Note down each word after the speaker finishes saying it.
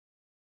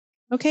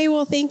Okay,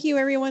 well, thank you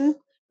everyone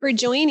for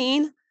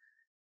joining.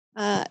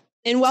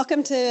 And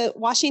welcome to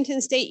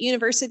Washington State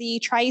University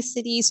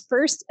Tri-Cities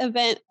first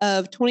event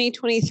of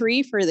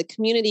 2023 for the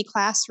Community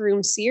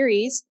Classroom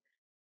series.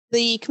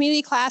 The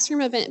Community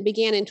Classroom event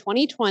began in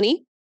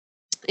 2020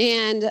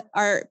 and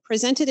are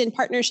presented in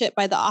partnership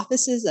by the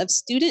Offices of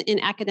Student and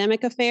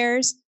Academic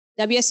Affairs,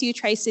 WSU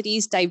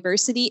Tri-Cities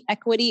Diversity,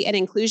 Equity, and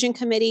Inclusion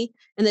Committee,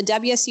 and the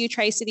WSU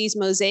Tri-Cities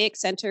MOSAIC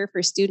Center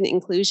for Student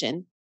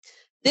Inclusion.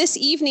 This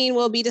evening,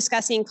 we'll be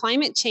discussing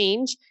climate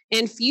change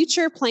and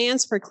future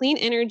plans for clean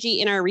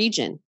energy in our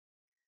region.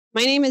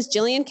 My name is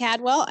Jillian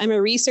Cadwell. I'm a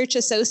research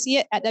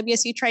associate at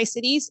WSU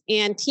Tri-Cities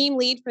and team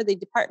lead for the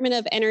Department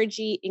of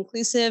Energy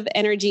Inclusive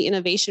Energy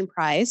Innovation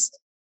Prize.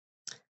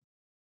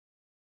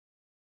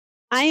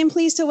 I am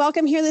pleased to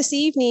welcome here this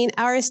evening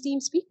our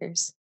esteemed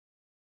speakers.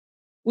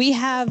 We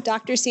have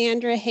Dr.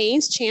 Sandra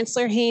Haynes,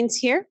 Chancellor Haynes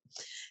here.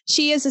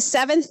 She is the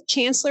 7th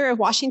Chancellor of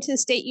Washington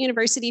State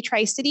University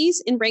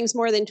Tri-Cities and brings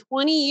more than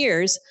 20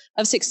 years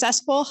of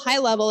successful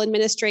high-level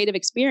administrative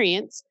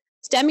experience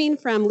stemming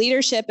from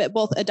leadership at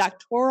both a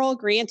doctoral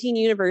granting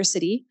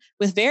university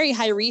with very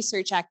high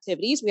research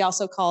activities, we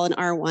also call an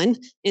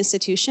R1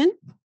 institution,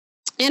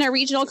 and a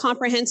regional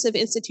comprehensive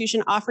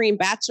institution offering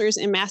bachelor's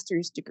and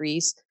master's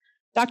degrees.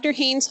 Dr.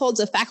 Haynes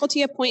holds a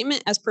faculty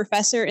appointment as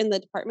professor in the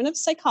Department of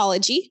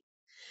Psychology.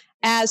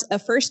 As a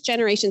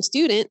first-generation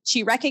student,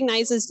 she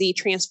recognizes the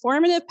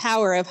transformative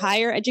power of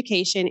higher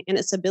education and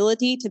its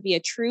ability to be a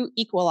true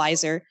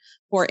equalizer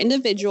for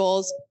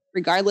individuals,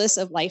 regardless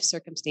of life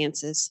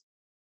circumstances.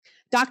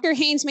 Dr.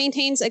 Haynes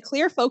maintains a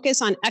clear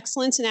focus on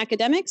excellence in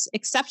academics,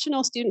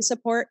 exceptional student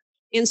support,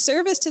 and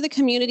service to the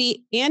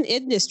community and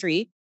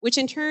industry, which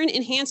in turn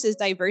enhances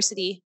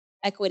diversity,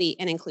 equity,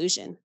 and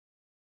inclusion.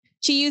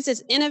 She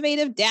uses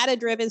innovative,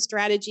 data-driven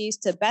strategies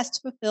to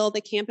best fulfill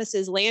the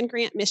campus's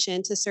land-grant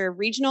mission to serve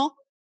regional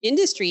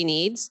industry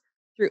needs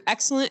through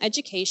excellent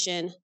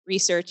education,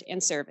 research,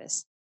 and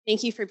service.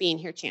 Thank you for being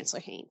here, Chancellor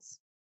Haynes.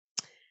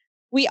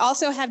 We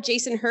also have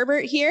Jason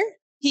Herbert here.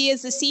 He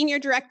is the Senior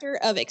Director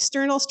of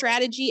External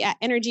Strategy at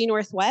Energy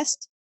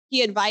Northwest.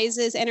 He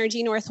advises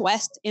Energy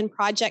Northwest and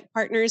project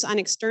partners on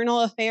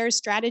external affairs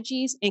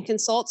strategies and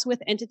consults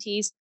with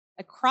entities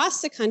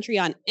across the country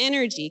on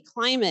energy,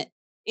 climate,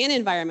 and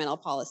environmental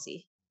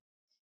policy.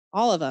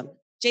 All of them.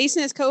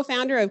 Jason is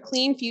co-founder of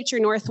Clean Future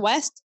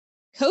Northwest,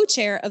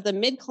 co-chair of the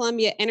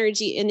Mid-Columbia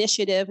Energy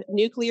Initiative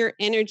Nuclear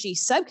Energy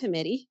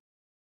Subcommittee.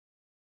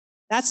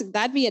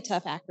 That'd be a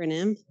tough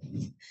acronym.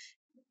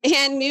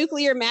 And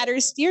Nuclear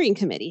Matters Steering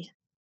Committee.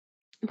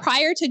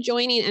 Prior to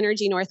joining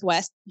Energy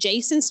Northwest,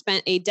 Jason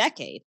spent a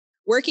decade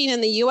working in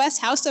the U.S.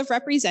 House of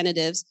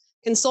Representatives,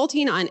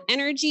 consulting on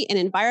energy and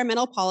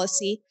environmental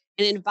policy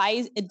and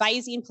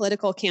advising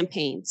political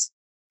campaigns.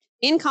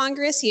 In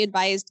Congress, he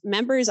advised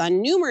members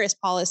on numerous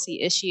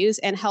policy issues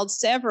and held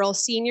several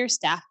senior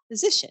staff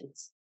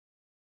positions.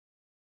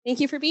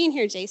 Thank you for being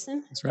here,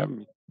 Jason. Thanks for having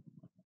me.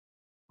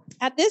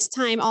 At this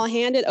time, I'll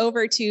hand it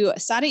over to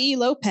Sadae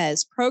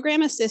Lopez,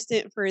 Program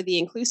Assistant for the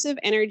Inclusive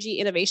Energy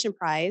Innovation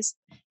Prize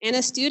and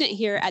a student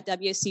here at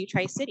WSU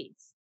Tri-Cities.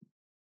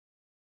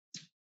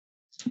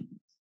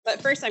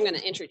 But first, I'm going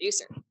to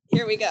introduce her.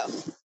 Here we go.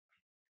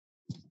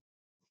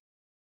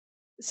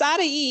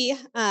 Sadae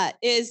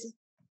is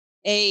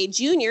a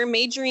junior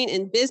majoring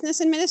in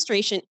business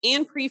administration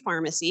and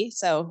pre-pharmacy.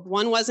 So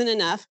one wasn't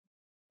enough.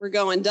 We're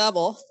going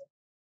double.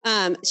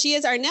 She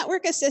is our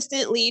network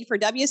assistant lead for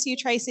WSU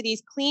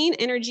Tri-Cities Clean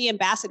Energy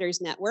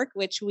Ambassadors Network,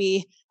 which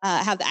we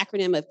have the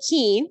acronym of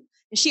KEEN.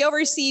 She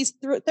oversees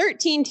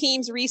 13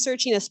 teams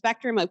researching a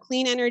spectrum of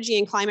clean energy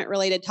and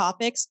climate-related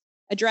topics,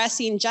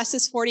 addressing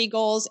Justice 40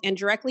 goals and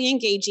directly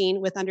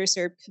engaging with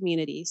underserved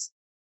communities.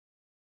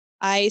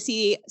 I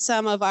see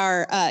some of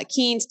our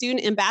KEEN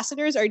student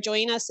ambassadors are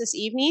joining us this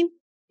evening,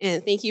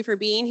 and thank you for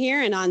being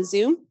here and on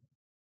Zoom.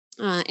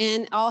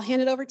 And I'll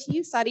hand it over to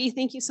you, Sadae.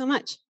 Thank you so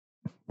much.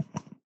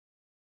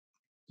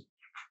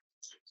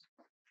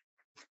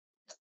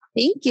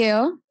 Thank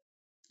you.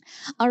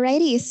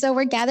 Alrighty, so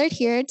we're gathered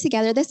here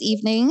together this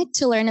evening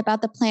to learn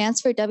about the plans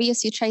for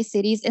WSU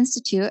Tri-Cities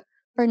Institute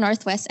for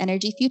Northwest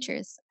Energy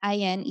Futures,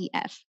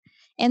 INEF,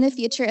 and the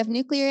future of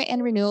nuclear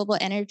and renewable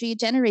energy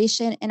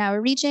generation in our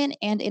region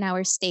and in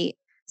our state,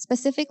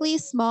 specifically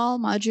small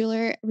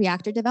modular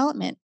reactor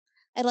development.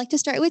 I'd like to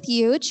start with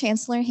you,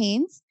 Chancellor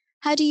Haynes.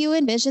 How do you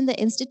envision the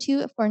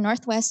Institute for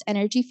Northwest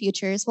Energy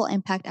Futures will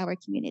impact our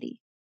community?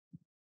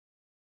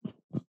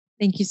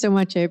 Thank you so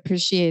much. I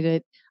appreciate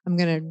it. I'm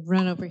going to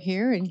run over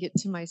here and get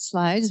to my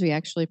slides. We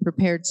actually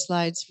prepared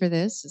slides for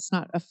this. It's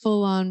not a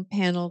full-on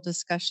panel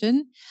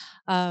discussion.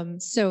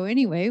 So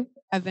anyway,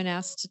 I've been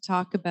asked to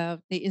talk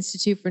about the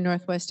Institute for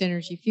Northwest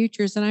Energy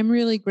Futures, and I'm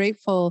really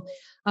grateful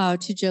to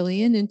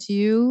Jillian and to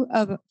you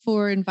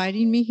for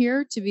inviting me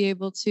here to be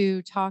able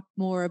to talk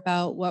more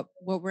about what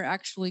we're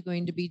actually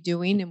going to be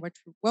doing and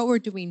what we're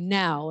doing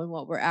now and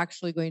what we're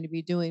actually going to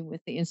be doing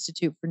with the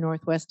Institute for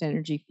Northwest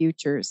Energy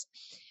Futures.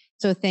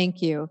 So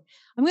thank you.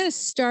 I'm going to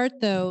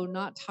start, though,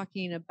 not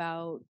talking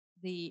about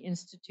the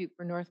Institute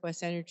for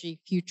Northwest Energy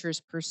Futures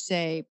per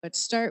se, but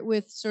start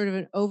with sort of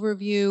an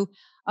overview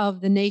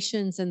of the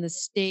nation's and the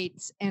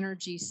state's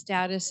energy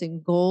status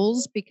and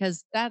goals,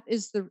 because that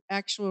is the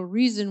actual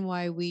reason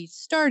why we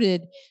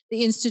started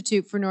the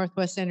Institute for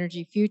Northwest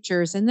Energy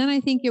Futures. And then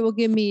I think it will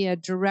give me a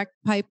direct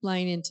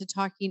pipeline into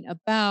talking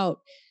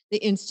about the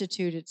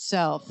Institute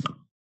itself.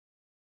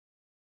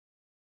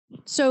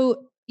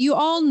 So you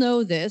all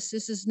know this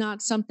is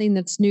not something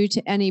that's new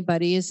to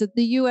anybody, is that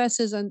the U.S.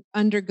 is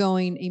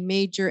undergoing a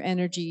major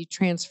energy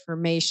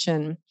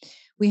transformation.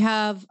 We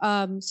have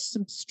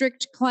some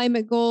strict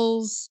climate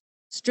goals,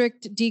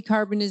 strict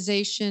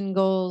decarbonization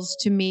goals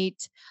to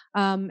meet,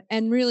 and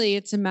really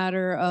it's a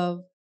matter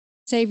of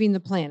saving the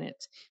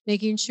planet,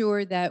 making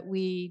sure that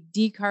we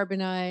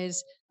decarbonize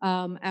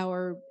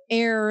our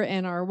air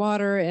and our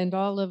water and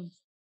all of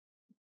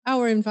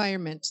our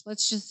environment.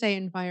 Let's just say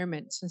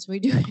environment, since we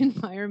do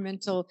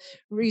environmental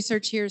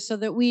research here, so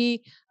that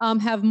we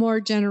have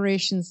more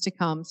generations to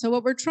come. So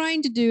what we're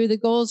trying to do, the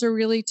goals are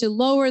really to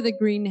lower the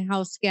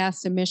greenhouse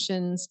gas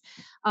emissions,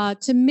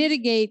 to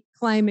mitigate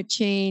climate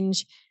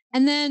change.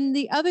 And then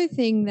the other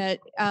thing that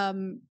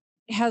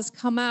has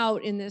come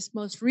out in this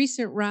most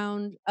recent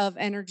round of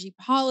energy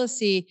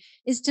policy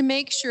is to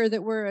make sure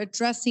that we're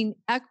addressing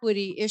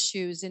equity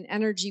issues in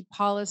energy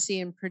policy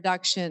and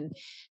production.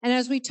 And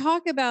as we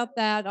talk about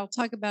that, I'll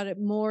talk about it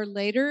more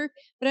later,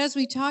 but as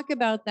we talk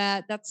about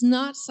that, that's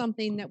not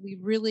something that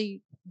we've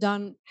really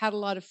had a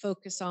lot of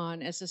focus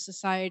on as a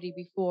society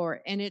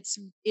before. And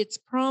it's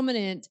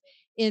prominent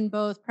in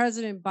both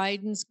President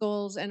Biden's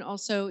goals and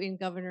also in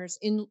Governor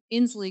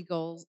Inslee's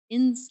goals,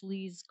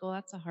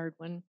 that's a hard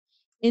one.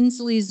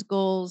 Inslee's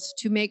goals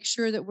to make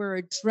sure that we're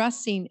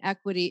addressing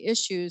equity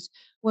issues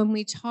when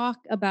we talk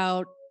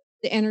about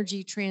the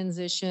energy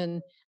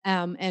transition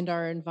and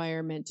our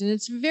environment. And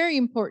it's very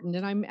important.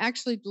 And I'm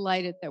actually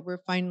delighted that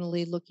we're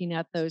finally looking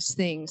at those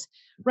things.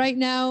 Right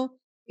now,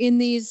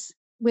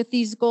 with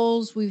these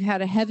goals, we've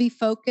had a heavy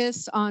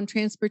focus on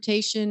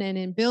transportation and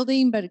in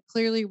building, but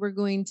clearly we're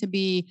going to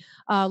be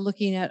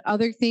looking at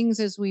other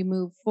things as we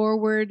move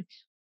forward.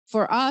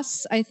 For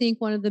us, I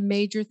think one of the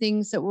major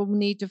things that we'll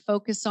need to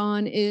focus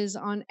on is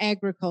on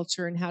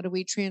agriculture and how do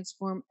we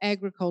transform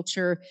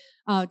agriculture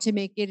to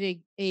make it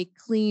a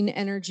clean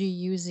energy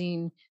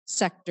using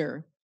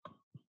sector.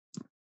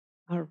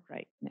 All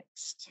right,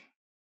 next.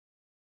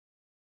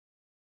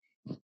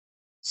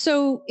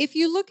 So if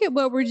you look at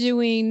what we're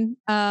doing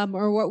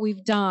or what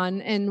we've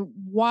done and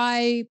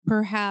why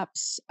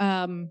perhaps,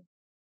 well,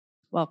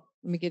 let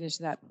me get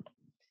into that.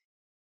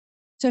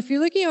 So if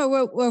you're looking at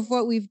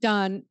what we've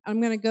done,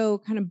 I'm going to go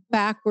kind of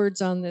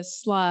backwards on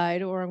this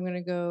slide, or I'm going to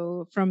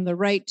go from the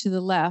right to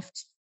the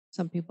left.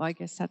 Some people, I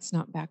guess that's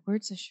not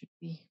backwards. I should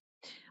be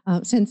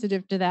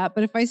sensitive to that.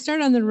 But if I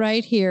start on the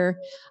right here,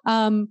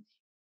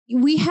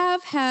 we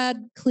have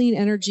had clean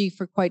energy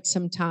for quite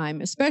some time,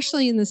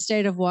 especially in the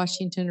state of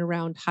Washington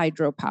around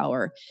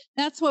hydropower.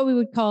 That's what we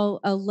would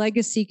call a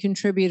legacy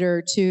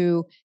contributor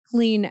to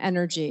clean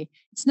energy.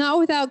 It's not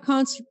without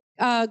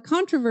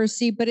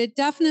controversy, but it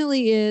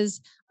definitely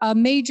is a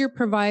major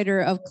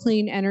provider of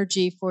clean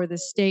energy for the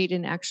state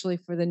and actually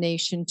for the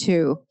nation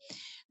too.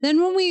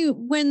 Then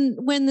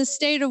when the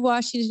state of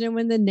Washington,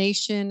 when the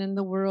nation and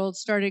the world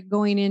started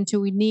going into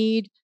we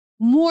need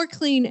more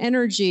clean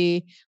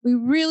energy, we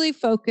really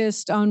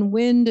focused on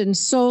wind and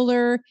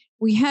solar.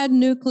 We had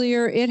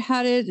nuclear. It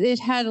had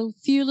a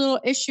few little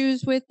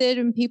issues with it,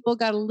 and people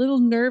got a little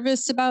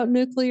nervous about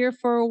nuclear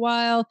for a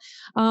while.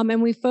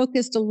 And we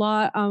focused a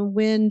lot on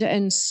wind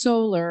and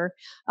solar.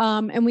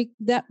 And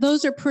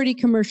those are pretty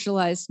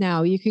commercialized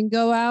now. You can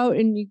go out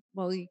and you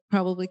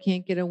probably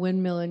can't get a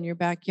windmill in your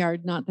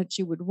backyard. Not that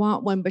you would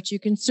want one, but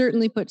you can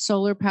certainly put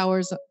solar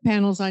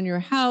panels on your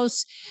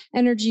house.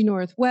 Energy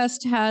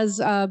Northwest has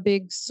a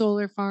big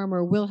solar farm,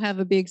 or will have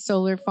a big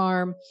solar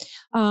farm.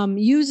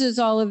 Uses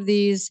all of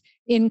these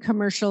in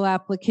commercial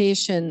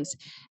applications.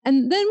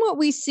 And then what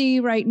we see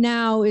right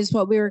now is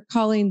what we were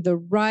calling the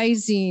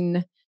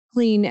rising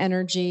clean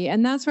energy.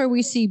 And that's where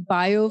we see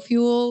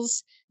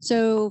biofuels.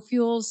 So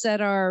fuels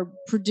that are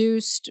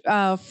produced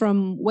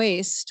from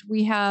waste.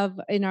 We have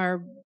in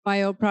our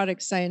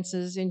bioproduct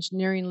sciences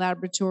engineering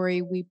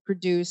laboratory, we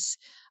produce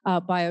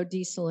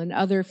biodiesel and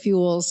other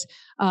fuels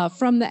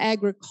from the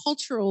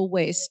agricultural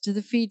waste to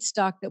the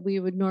feedstock that we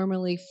would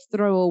normally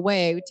throw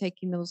away,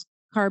 taking those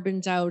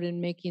carbons out and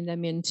making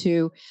them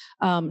into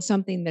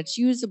something that's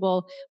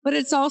usable. But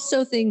it's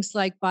also things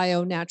like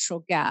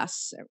bio-natural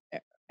gas.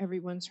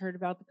 Everyone's heard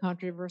about the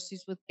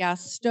controversies with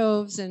gas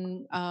stoves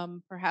and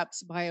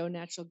perhaps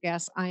bio-natural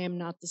gas. I am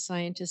not the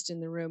scientist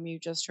in the room. You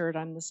just heard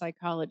I'm the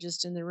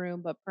psychologist in the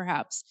room, but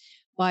perhaps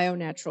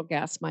bio-natural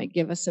gas might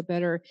give us a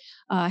better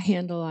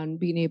handle on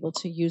being able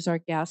to use our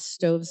gas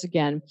stoves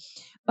again.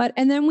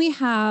 And then we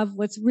have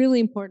what's really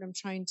important. I'm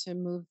trying to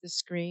move the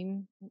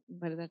screen,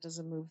 but that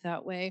doesn't move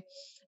that way.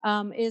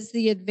 Is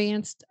the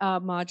advanced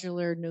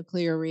modular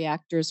nuclear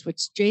reactors,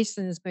 which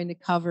Jason is going to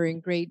cover in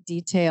great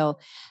detail.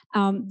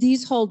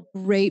 These hold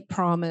great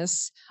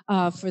promise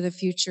for the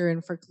future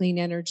and for clean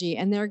energy,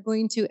 and they're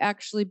going to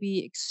actually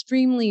be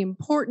extremely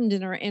important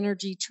in our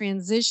energy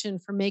transition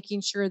for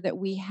making sure that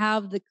we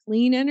have the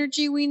clean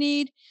energy we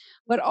need,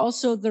 but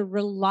also the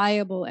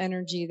reliable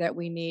energy that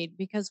we need,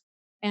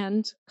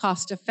 and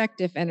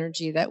cost-effective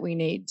energy that we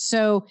need.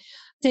 So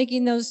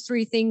taking those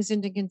three things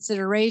into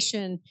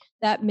consideration,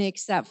 that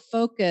makes that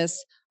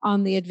focus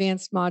on the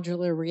advanced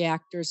modular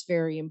reactors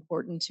very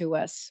important to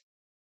us.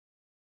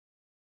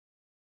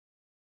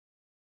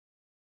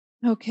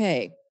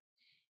 Okay.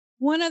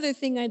 One other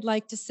thing I'd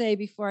like to say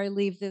before I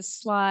leave this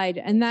slide,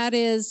 and that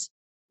is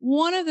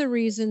one of the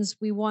reasons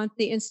we want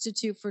the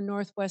Institute for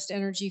Northwest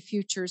Energy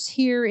Futures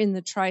here in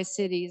the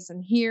Tri-Cities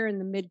and here in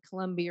the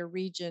Mid-Columbia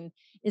region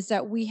is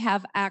that we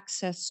have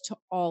access to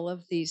all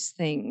of these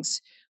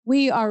things.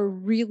 We are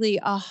really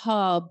a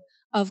hub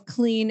of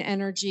clean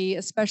energy,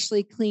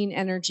 especially clean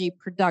energy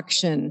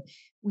production.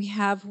 We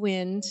have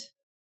wind,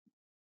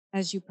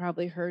 as you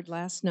probably heard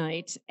last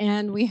night,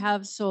 and we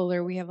have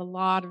solar. We have a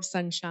lot of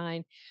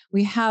sunshine.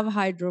 We have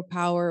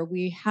hydropower.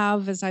 We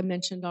have, as I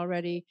mentioned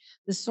already,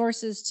 the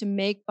sources to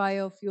make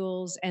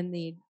biofuels and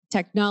the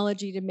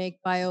technology to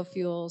make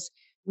biofuels.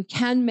 We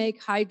can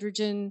make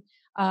hydrogen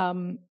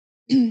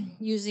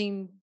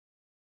using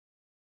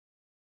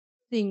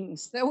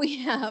things that we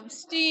have,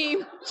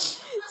 steam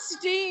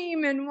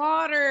and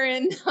water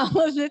and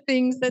all of the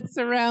things that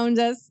surround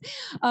us.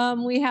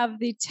 We have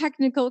the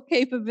technical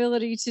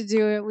capability to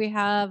do it. We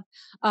have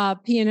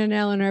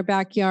PNNL in our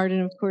backyard.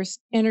 And of course,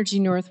 Energy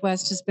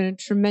Northwest has been a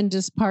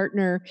tremendous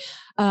partner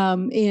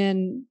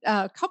in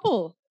a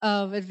couple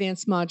of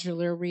advanced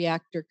modular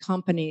reactor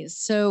companies.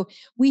 So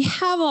we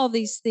have all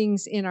these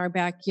things in our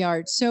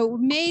backyard. So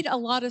it made a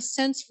lot of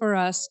sense for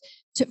us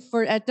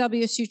at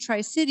WSU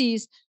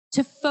Tri-Cities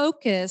to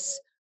focus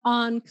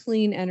on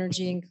clean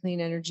energy and clean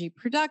energy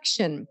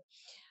production.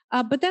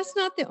 But that's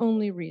not the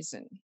only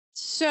reason.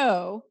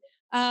 So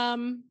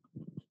one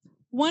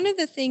of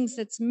the things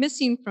that's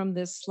missing from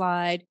this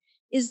slide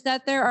is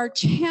that there are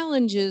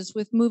challenges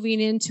with moving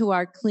into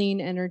our clean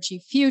energy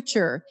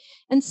future.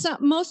 And so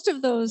most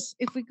of those,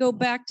 if we go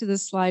back to the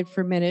slide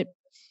for a minute,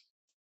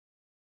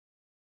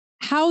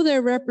 how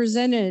they're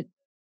represented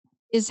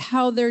is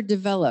how they're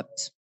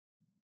developed.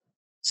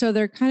 So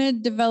they're kind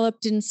of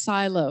developed in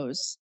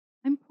silos.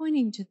 I'm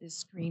pointing to this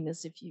screen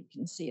as if you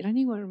can see it. I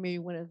need maybe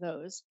one of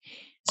those.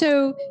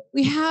 So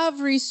we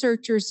have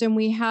researchers and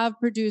we have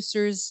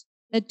producers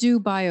that do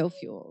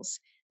biofuels,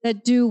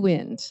 that do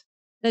wind,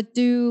 that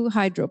do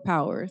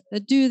hydropower,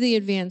 that do the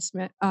advanced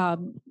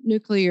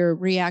nuclear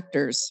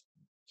reactors.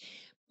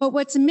 But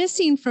what's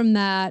missing from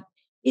that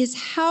is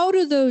how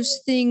do those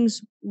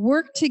things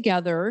work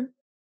together?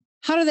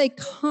 How do they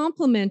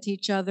complement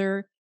each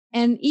other?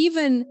 And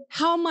even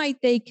how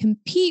might they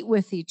compete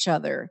with each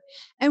other?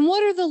 And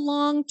what are the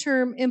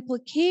long-term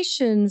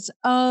implications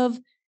of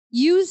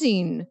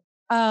using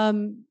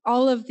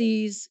all of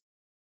these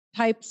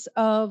types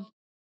of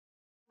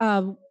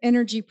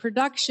energy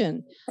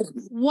production?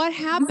 What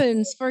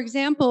happens, for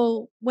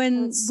example,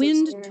 when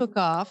wind took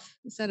off?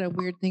 Is that a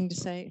weird thing to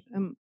say?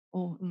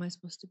 Oh, am I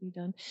supposed to be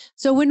done?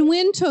 So when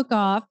wind took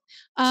off,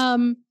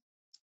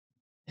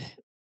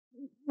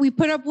 we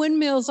put up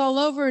windmills all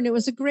over and it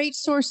was a great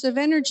source of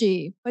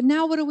energy. But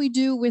now what do we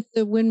do with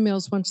the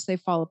windmills once they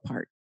fall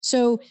apart?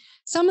 So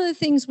some of the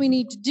things we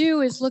need to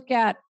do is look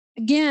at,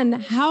 again,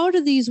 how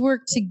do these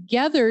work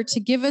together to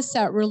give us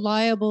that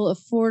reliable,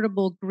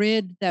 affordable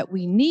grid that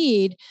we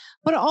need?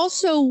 But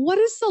also, what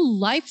is the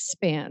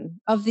lifespan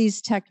of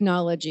these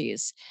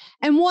technologies?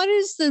 And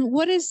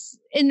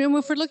and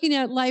if we're looking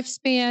at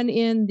lifespan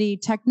in the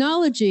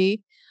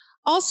technology,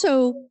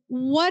 also,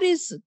 what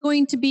is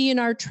going to be in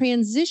our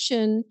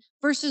transition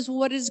versus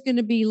what is going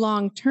to be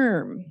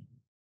long-term?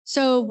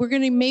 So we're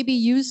going to maybe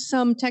use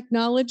some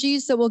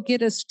technologies that will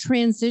get us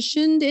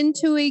transitioned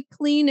into a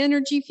clean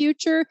energy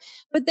future,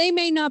 but they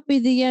may not be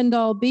the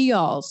end-all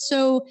be-all.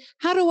 So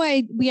how do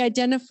we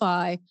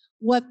identify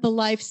what the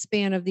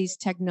lifespan of these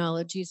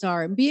technologies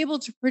are and be able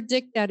to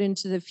predict that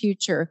into the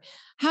future?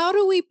 How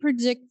do we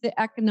predict the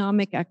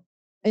economic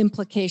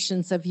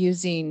implications of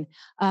using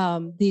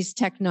these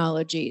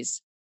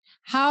technologies?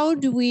 How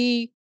do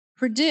we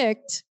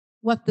predict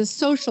what the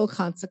social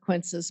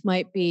consequences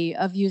might be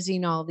of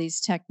using all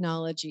these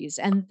technologies?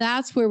 And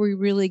that's where we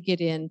really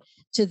get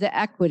into the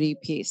equity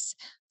piece.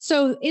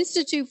 So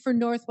Institute for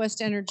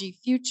Northwest Energy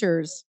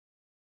Futures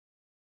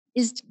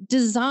is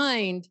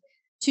designed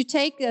to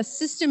take a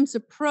systems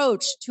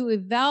approach to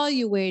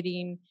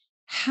evaluating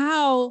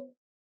how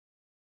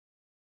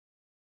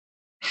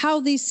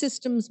these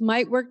systems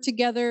might work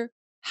together,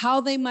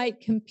 how they might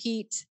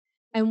compete,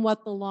 and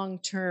what the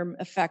long-term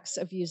effects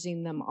of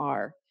using them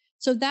are.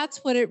 So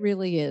that's what it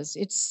really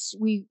is.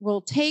 We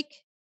will take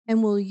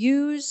and we'll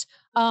use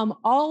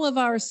all of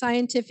our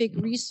scientific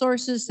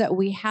resources that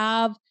we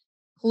have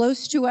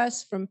close to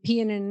us from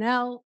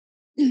PNNL,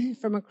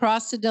 from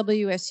across the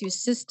WSU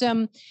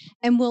system,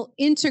 and we'll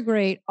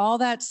integrate all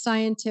that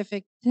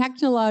scientific,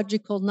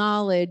 technological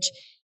knowledge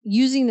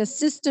using a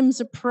systems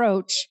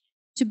approach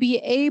to be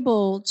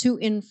able to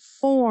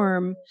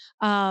inform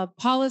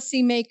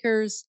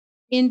policymakers,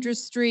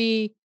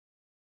 industry,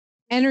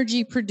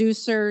 energy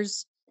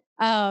producers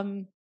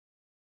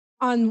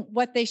on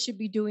what they should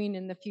be doing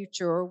in the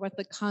future or what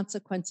the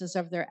consequences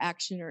of their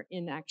action or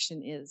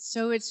inaction is.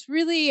 So it's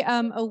really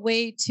a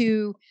way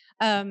to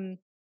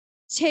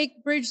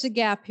bridge the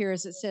gap here,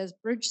 as it says,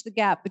 bridge the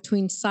gap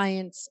between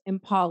science and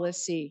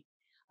policy.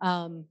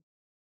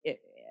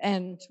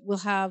 And we'll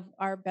have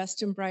our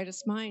best and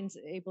brightest minds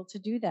able to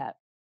do that.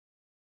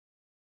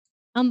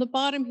 On the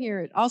bottom here,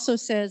 it also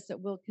says that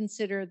we'll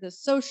consider the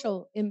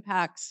social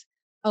impacts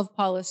of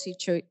policy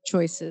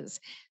choices.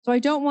 So I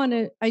don't want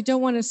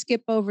to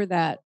skip over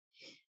that.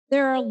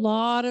 There are a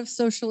lot of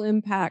social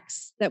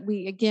impacts that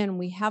we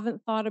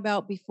haven't thought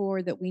about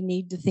before that we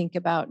need to think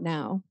about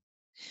now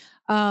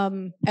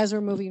as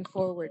we're moving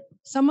forward.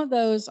 Some of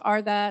those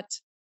are that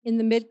in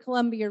the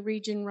Mid-Columbia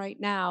region right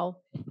now,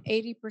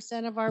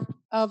 80%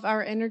 of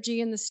our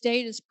energy in the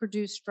state is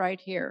produced right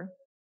here,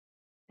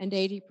 and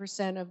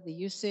 80% of the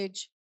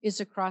usage is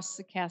across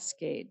the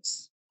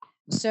Cascades.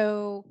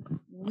 So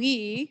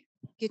we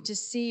get to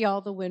see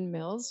all the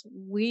windmills.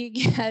 We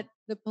get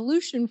the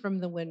pollution from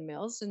the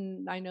windmills,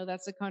 and I know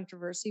that's a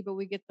controversy, but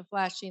we get the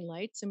flashing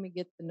lights and we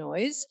get the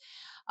noise.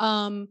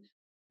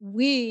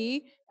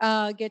 We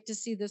get to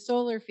see the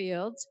solar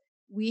fields.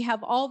 We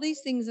have all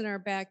these things in our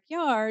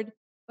backyard,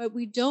 but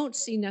we don't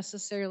see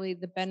necessarily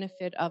the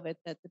benefit of it,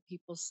 that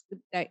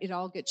it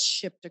all gets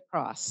shipped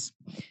across.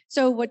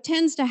 So what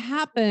tends to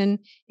happen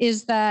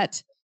is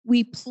that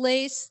we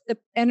place the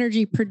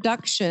energy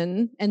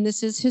production, and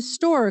this is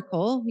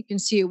historical. You can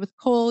see it with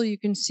coal, you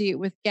can see it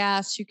with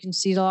gas, you can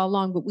see it all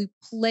along, but we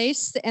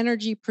place the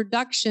energy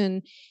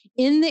production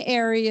in the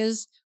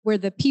areas where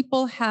the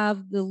people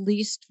have the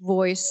least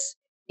voice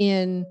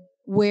in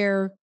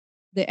where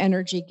the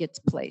energy gets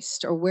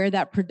placed or where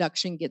that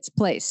production gets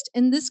placed.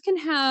 And this can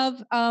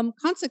have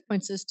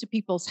consequences to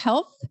people's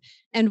health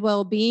and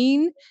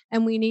well-being,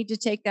 and we need to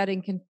take that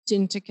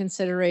into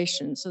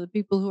consideration. So the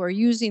people who are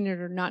using it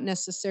are not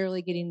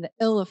necessarily getting the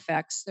ill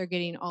effects, they're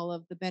getting all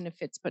of the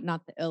benefits, but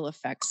not the ill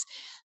effects.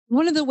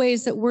 One of the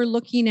ways that we're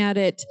looking at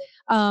it,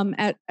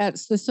 at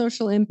the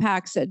social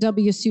impacts at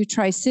WSU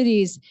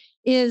Tri-Cities,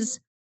 is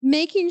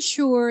making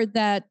sure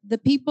that the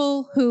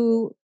people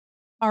who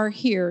are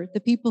here, the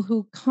people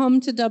who come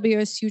to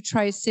WSU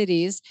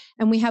Tri-Cities,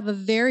 and we have a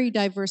very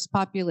diverse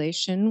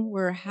population.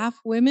 We're half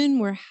women,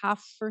 we're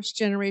half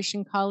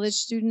first-generation college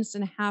students,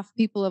 and half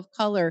people of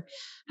color.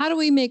 How do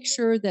we make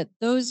sure that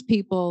those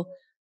people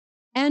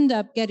end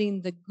up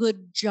getting the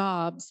good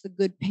jobs, the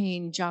good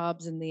paying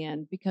jobs in the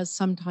end? Because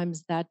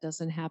sometimes that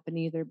doesn't happen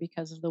either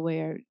because of the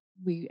way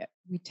we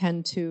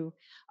tend to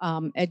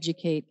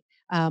educate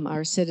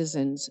our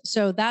citizens.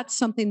 So that's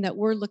something that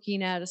we're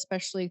looking at,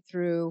 especially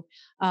through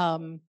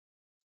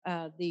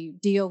the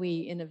DOE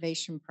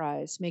Innovation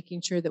Prize,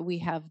 making sure that we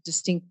have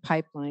distinct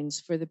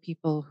pipelines for the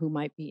people who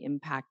might be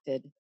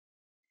impacted.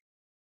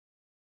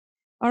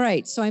 All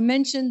right, so I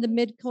mentioned the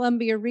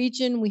Mid-Columbia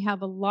region. We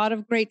have a lot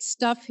of great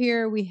stuff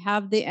here. We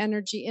have the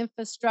energy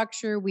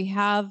infrastructure. We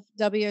have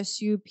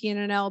WSU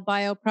PNNL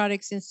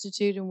Bioproducts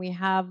Institute, and we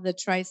have the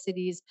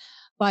Tri-Cities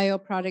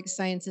Bioproduct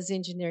Sciences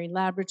Engineering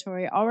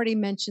Laboratory. I already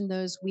mentioned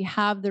those. We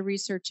have the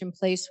research in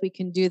place. We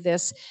can do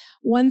this.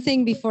 One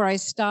thing before I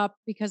stop,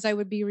 because I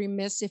would be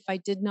remiss if I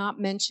did not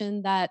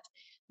mention that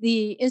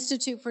the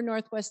Institute for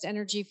Northwest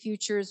Energy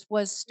Futures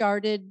was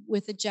started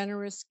with a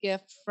generous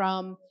gift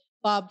from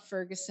Bob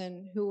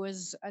Ferguson, who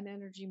was an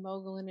energy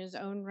mogul in his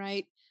own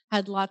right,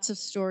 had lots of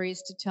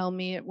stories to tell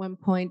me at one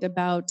point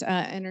about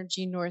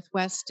Energy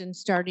Northwest and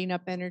starting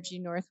up Energy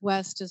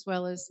Northwest, as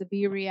well as the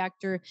B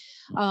reactor,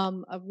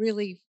 a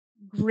really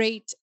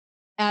great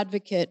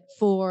advocate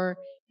for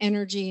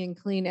energy and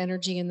clean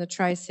energy in the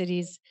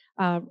Tri-Cities.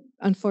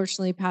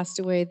 Unfortunately passed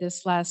away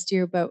this last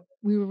year, but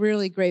we were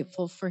really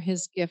grateful for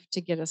his gift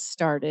to get us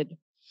started.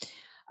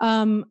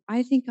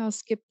 I think I'll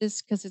skip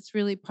this because it's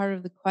really part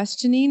of the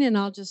questioning, and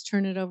I'll just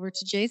turn it over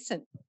to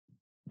Jason.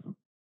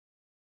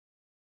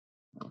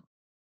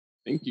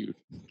 Thank you,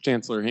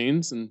 Chancellor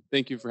Haynes, and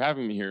thank you for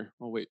having me here.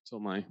 I'll wait till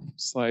my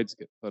slides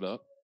get put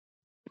up.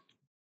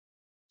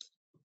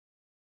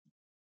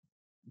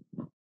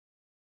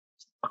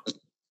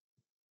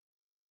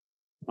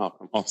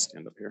 I'll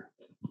stand up here.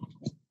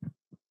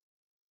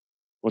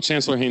 Well,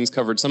 Chancellor Haynes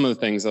covered some of the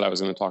things that I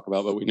was going to talk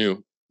about, but we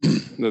knew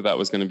that that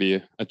was going to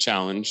be a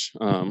challenge,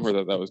 or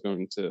that was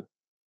going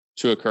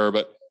to occur.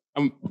 But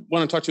I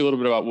want to talk to you a little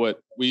bit about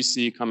what we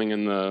see coming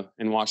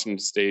in Washington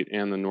State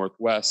and the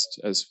Northwest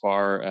as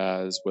far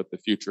as what the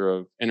future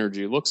of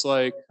energy looks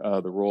like,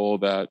 the role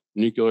that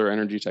nuclear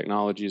energy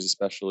technologies,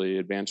 especially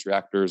advanced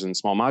reactors and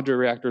small modular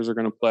reactors, are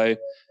going to play.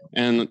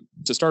 And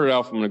to start it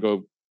off, I'm going to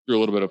go through a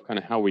little bit of kind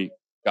of how we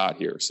got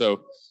here.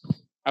 So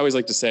I always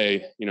like to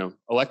say,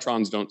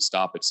 electrons don't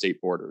stop at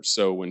state borders.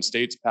 So when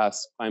states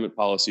pass climate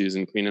policies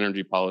and clean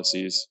energy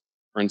policies,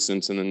 for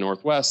instance, in the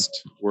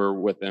Northwest, we're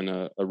within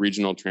a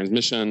regional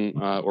transmission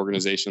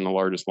organization, the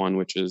largest one,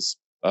 which is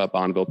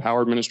Bonneville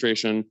Power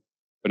Administration.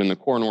 But in the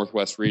core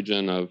Northwest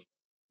region of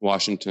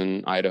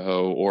Washington,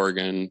 Idaho,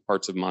 Oregon,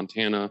 parts of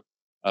Montana,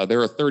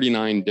 there are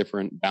 39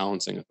 different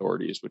balancing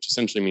authorities, which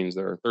essentially means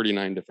there are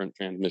 39 different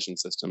transmission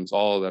systems,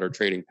 all that are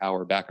trading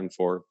power back and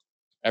forth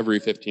every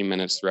 15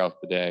 minutes throughout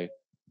the day.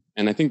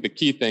 And I think the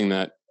key thing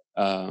that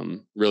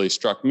really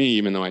struck me,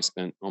 even though I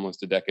spent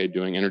almost a decade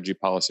doing energy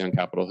policy on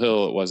Capitol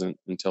Hill, it wasn't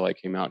until I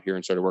came out here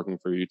and started working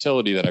for a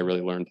utility that I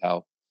really learned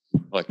how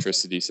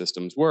electricity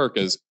systems work.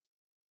 Is,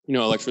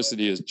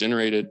 electricity is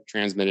generated,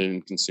 transmitted,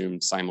 and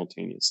consumed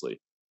simultaneously.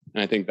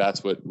 And I think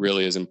that's what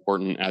really is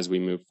important as we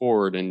move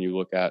forward and you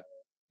look at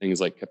things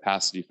like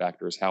capacity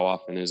factors. How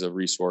often is a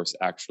resource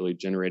actually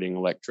generating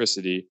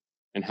electricity?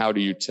 And how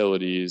do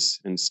utilities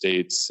and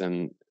states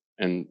and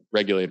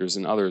regulators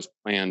and others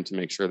plan to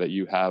make sure that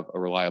you have a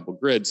reliable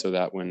grid so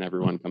that when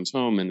everyone comes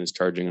home and is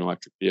charging an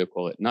electric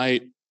vehicle at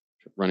night,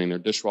 running their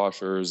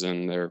dishwashers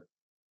and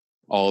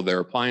all of their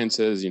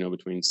appliances,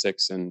 between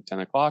 6 and 10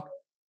 o'clock,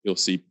 you'll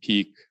see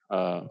peak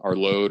our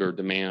load or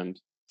demand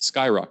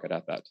skyrocket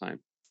at that time.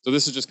 So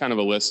this is just kind of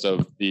a list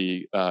of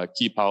the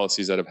key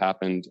policies that have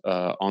happened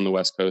on the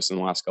West Coast in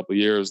the last couple of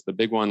years. The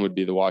big one would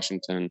be the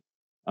Washington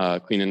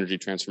Clean Energy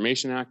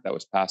Transformation Act that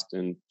was passed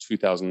in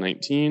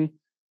 2019.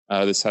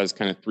 This has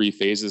kind of 3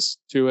 phases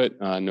to it.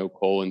 No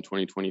coal in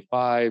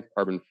 2025,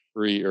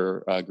 carbon-free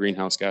or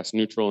greenhouse gas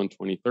neutral in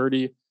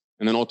 2030,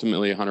 and then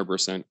ultimately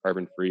 100%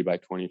 carbon-free by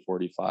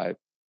 2045.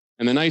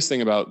 And the nice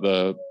thing about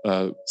the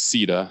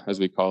CETA, as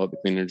we call it, the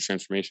Clean Energy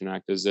Transformation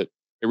Act, is that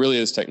it really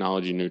is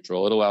technology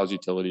neutral. It allows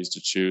utilities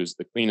to choose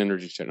the clean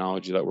energy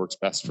technology that works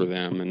best for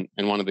them.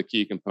 And one of the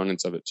key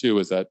components of it, too,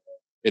 is that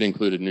it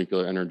included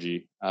nuclear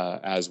energy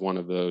as one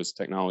of those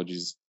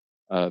technologies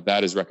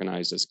that is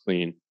recognized as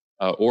clean.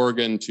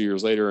 Oregon, 2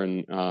 years later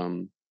in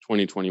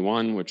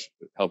 2021, which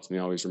helps me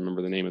always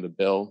remember the name of the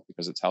bill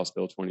because it's House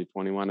Bill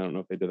 2021. I don't know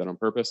if they did that on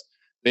purpose.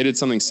 They did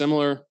something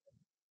similar.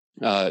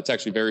 It's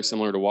actually very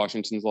similar to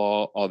Washington's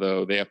law,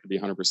 although they have to be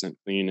 100%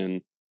 clean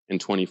in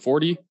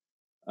 2040.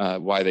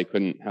 Why they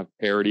couldn't have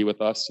parity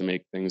with us to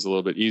make things a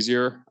little bit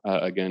easier,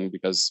 again,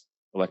 because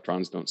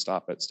electrons don't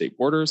stop at state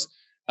borders.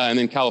 And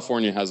then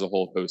California has a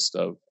whole host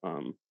of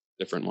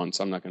different ones.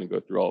 So I'm not going to go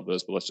through all of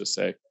those, but let's just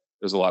say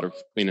there's a lot of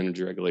clean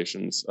energy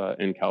regulations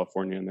in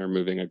California, and they're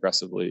moving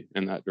aggressively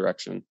in that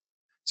direction.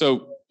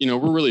 So,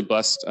 we're really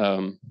blessed,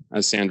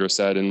 as Sandra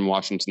said, in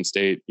Washington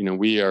State.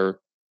 We are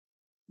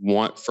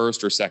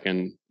first or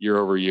second year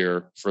over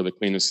year for the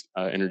cleanest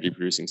energy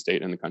producing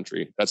state in the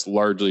country. That's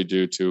largely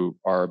due to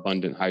our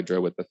abundant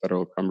hydro with the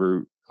federal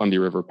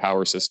Columbia River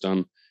power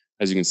system.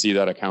 As you can see,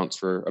 that accounts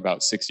for about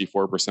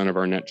 64% of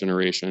our net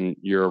generation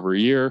year over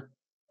year.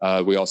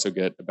 We also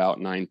get about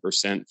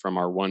 9% from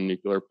our one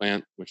nuclear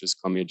plant, which is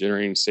Columbia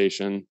Generating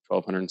Station,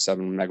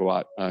 1,207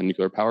 megawatt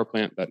nuclear power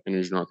plant that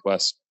Energy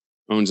Northwest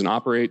owns and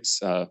operates,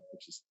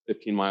 which is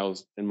 10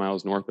 miles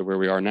north of where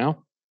we are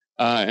now.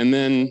 And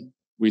then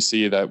we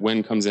see that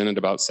wind comes in at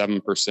about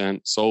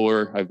 7%.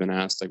 Solar, I've been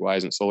asked, why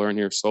isn't solar in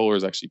here? Solar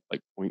is actually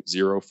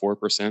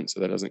 0.04%, so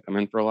that doesn't come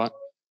in for a lot.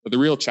 But the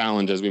real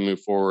challenge as we move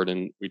forward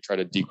and we try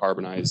to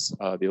decarbonize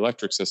the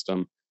electric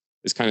system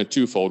is kind of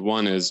twofold.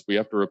 One is we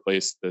have to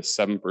replace this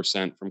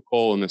 7% from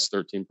coal and this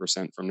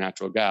 13% from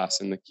natural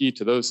gas. And the key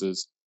to those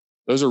is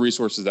those are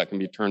resources that can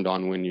be turned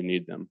on when you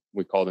need them.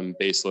 We call them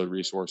baseload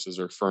resources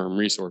or firm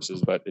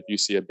resources. But if you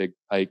see a big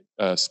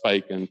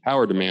spike in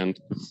power demand,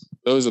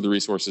 those are the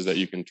resources that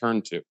you can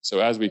turn to. So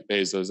as we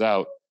phase those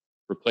out,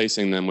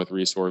 replacing them with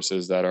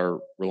resources that are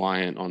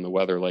reliant on the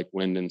weather like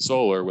wind and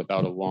solar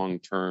without a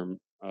long-term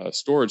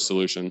storage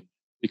solution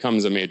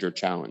becomes a major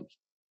challenge.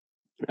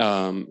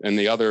 And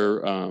the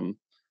other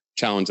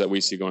challenge that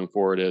we see going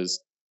forward is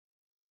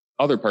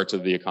other parts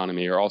of the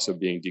economy are also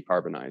being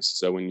decarbonized.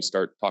 So when you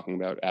start talking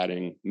about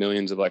adding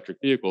millions of electric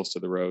vehicles to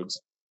the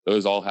roads,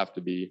 those all have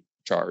to be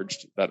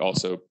charged. That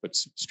also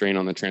puts strain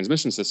on the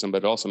transmission system,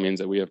 but it also means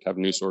that we have to have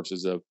new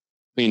sources of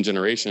clean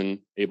generation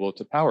able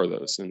to power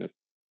those. And if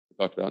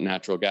we talked about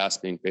natural gas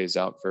being phased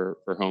out for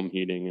home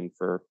heating and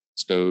for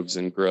stoves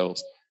and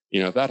grills,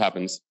 if that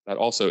happens, that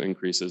also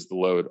increases the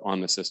load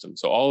on the system.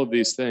 So all of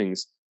these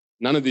things,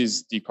 none of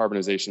these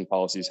decarbonization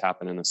policies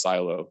happen in a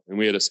silo. And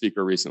we had a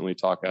speaker recently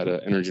talk at an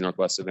Energy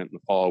Northwest event in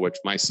the fall, which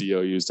my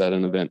CEO used at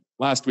an event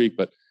last week,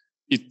 but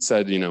he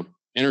said,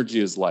 energy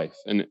is life.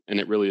 And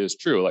it really is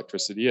true.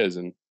 Electricity is.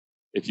 And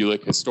if you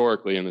look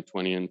historically in the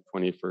 20th and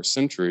 21st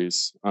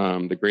centuries,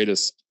 the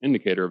greatest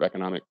indicator of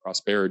economic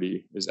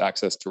prosperity is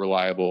access to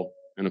reliable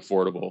and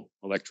affordable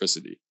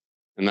electricity.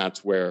 And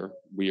that's where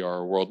we are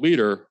a world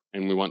leader,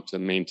 and we want to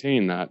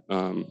maintain that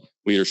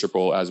leadership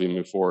role as we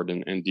move forward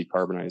and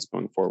decarbonize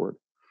going forward.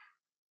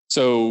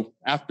 So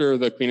after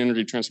the Clean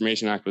Energy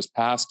Transformation Act was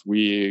passed,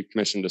 we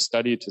commissioned a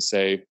study to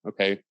say,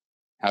 okay,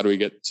 how do we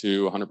get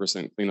to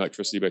 100% clean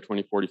electricity by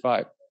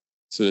 2045?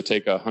 So to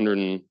take a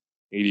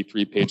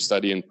 83-page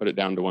study and put it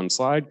down to one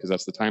slide because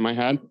that's the time I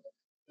had.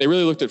 They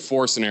really looked at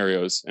 4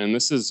 scenarios, and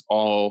this is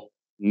all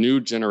new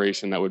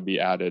generation that would be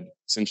added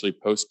essentially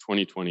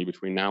post-2020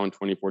 between now and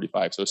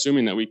 2045. So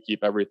assuming that we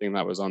keep everything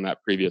that was on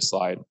that previous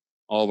slide,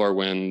 all of our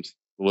wind,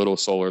 the little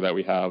solar that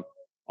we have,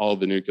 all of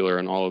the nuclear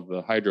and all of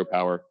the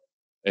hydropower,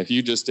 if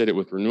you just did it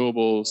with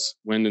renewables,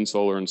 wind and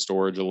solar and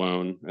storage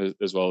alone,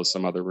 as well as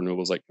some other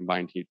renewables like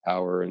combined heat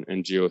power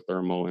and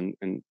geothermal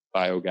and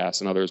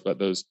biogas and others, but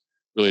those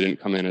really didn't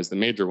come in as the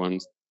major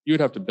ones, you would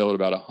have to build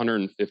about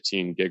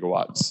 115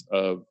 gigawatts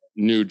of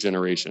new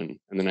generation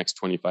in the next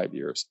 25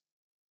 years.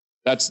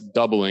 That's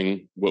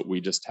doubling what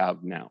we just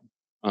have now.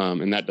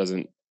 And that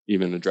doesn't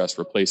even address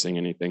replacing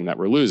anything that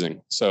we're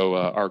losing. So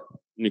our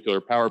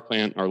nuclear power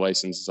plant, our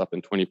license is up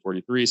in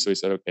 2043. So we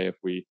said, okay, if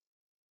we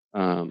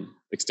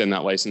extend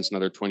that license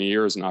another 20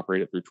 years and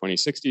operate it through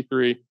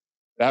 2063,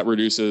 that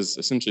reduces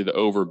essentially the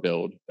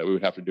overbuild that we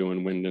would have to do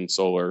in wind and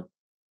solar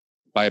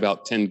by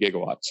about 10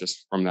 gigawatts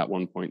just from that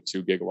 1.2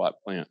 gigawatt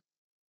plant.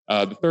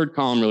 The third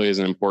column really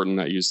isn't important.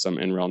 That used some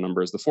NREL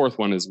numbers. The fourth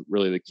one is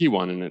really the key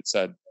one, and it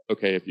said,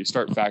 okay, if you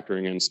start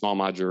factoring in small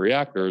modular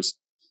reactors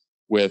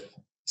with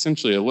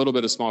essentially a little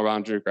bit of small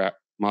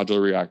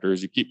modular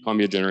reactors, you keep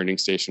Columbia Generating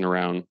Station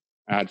around,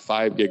 add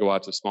 5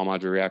 gigawatts of small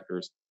modular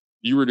reactors,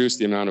 you reduce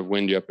the amount of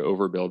wind you have to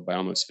overbuild by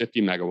almost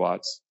 50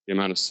 megawatts, the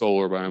amount of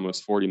solar by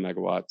almost 40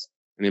 megawatts,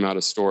 and the amount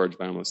of storage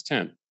by almost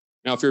 10.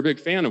 Now, if you're a big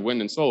fan of wind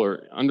and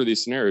solar, under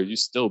these scenarios, you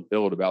still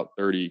build about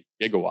 30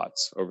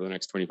 gigawatts over the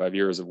next 25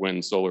 years of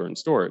wind, solar, and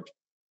storage.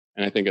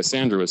 And I think as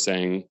Sandra was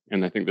saying,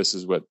 and I think this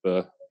is what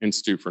the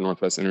Institute for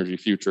Northwest Energy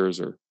Futures,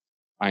 or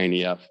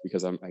INEF,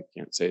 because I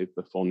can't say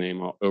the full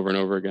name over and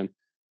over again,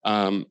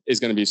 is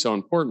going to be so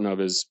important of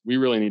is we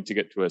really need to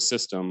get to a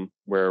system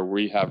where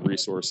we have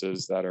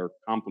resources that are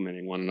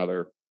complementing one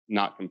another,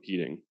 not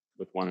competing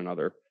with one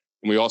another.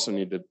 And we also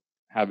need to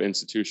have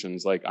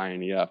institutions like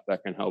INEF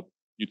that can help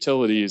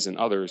utilities and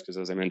others, because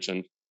as I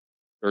mentioned,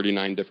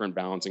 39 different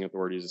balancing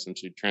authorities,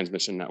 essentially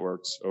transmission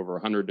networks, over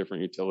 100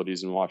 different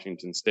utilities in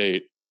Washington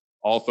state,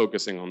 all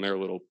focusing on their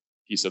little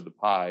piece of the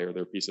pie or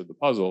their piece of the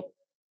puzzle,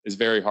 is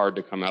very hard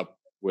to come up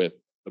with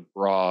the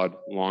broad,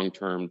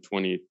 long-term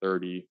 20,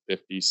 30,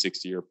 50,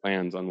 60-year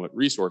plans on what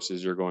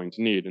resources you're going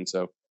to need. And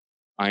so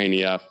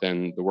INEF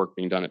and the work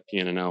being done at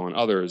PNNL and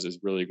others is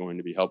really going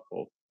to be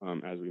helpful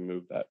as we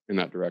move that in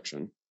that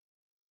direction.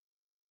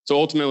 So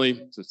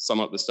ultimately, to sum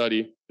up the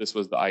study, this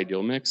was the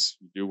ideal mix.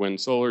 You do wind,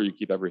 solar, you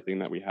keep everything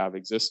that we have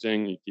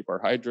existing, you keep our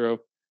hydro,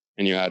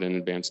 and you add in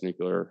advanced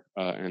nuclear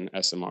and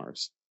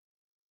SMRs.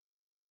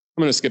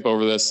 I'm going to skip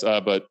over this,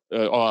 but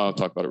I'll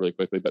talk about it really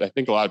quickly. But I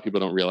think a lot of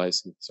people don't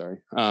realize,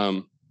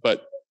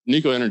 but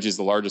nuclear energy is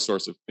the largest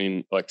source of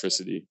clean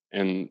electricity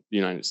in the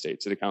United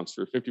States. It accounts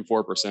for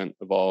 54%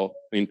 of all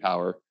clean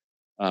power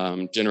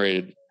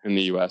generated in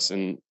the US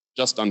and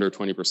just under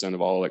 20%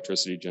 of all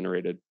electricity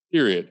generated,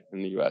 period,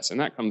 in the US. And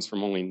that comes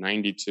from only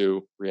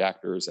 92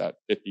 reactors at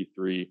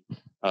 53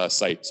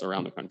 sites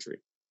around the country.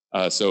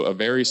 So a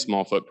very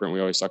small footprint. We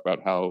always talk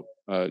about how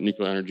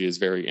nuclear energy is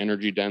very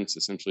energy dense.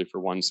 Essentially, for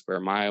 1 square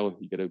mile,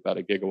 you get about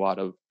a gigawatt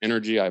of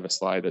energy. I have a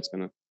slide that's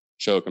going to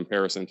show a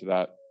comparison to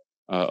that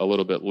a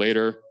little bit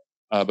later.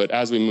 But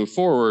as we move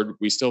forward,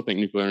 we still think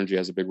nuclear energy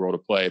has a big role to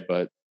play,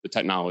 but the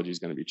technology is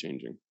going to be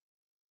changing.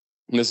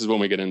 And this is when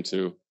we get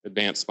into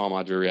advanced small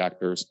modular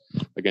reactors.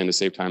 Again, to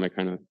save time, I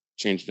kind of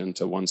changed it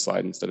into 1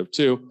 slide instead of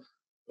 2.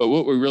 But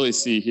what we really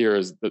see here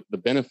is that the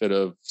benefit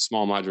of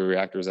small modular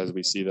reactors as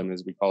we see them,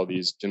 as we call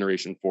these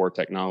generation 4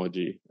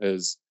 technology,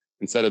 is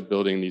instead of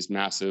building these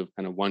massive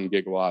kind of 1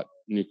 gigawatt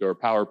nuclear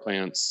power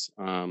plants,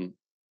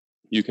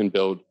 you can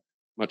build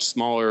much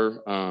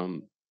smaller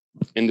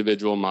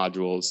individual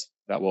modules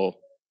that will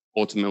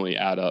ultimately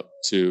add up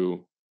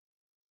to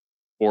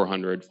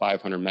 400,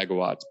 500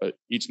 megawatts, but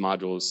each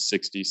module is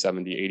 60,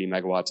 70, 80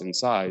 megawatts in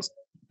size.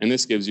 And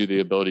this gives you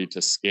the ability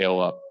to scale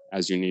up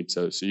as you need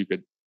to. So you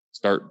could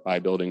start by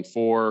building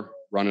 4,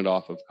 run it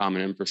off of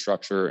common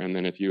infrastructure. And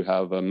then if you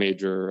have a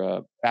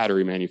major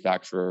battery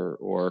manufacturer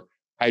or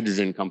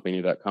hydrogen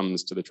company that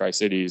comes to the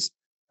Tri-Cities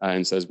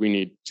and says, we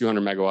need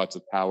 200 megawatts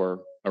of power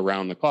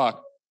around the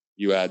clock,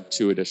 you add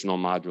 2 additional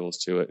modules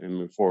to it and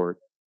move forward.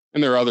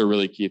 And there are other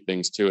really key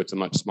things too. It's a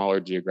much smaller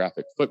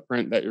geographic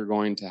footprint that you're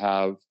going to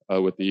have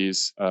with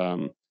these.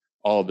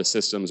 All of the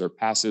systems are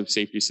passive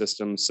safety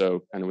systems.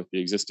 So kind of with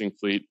the existing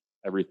fleet,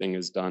 everything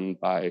is done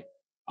by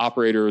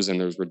operators and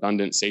there's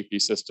redundant safety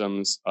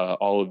systems.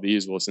 All of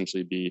these will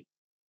essentially be,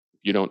 if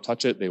you don't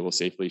touch it, they will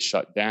safely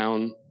shut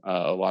down.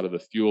 A lot of the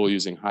fuel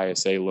using high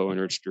SA, low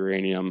enriched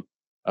uranium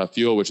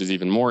fuel, which is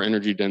even more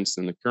energy dense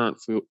than the current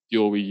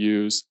fuel we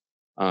use,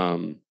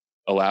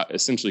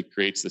 essentially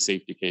creates the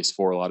safety case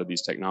for a lot of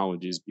these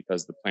technologies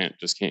because the plant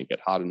just can't get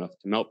hot enough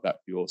to melt that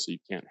fuel, so you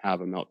can't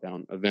have a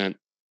meltdown event.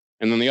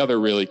 And then the other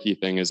really key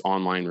thing is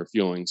online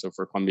refueling. So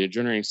for Columbia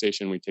Generating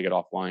Station, we take it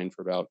offline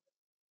for about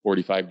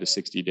 45 to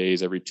 60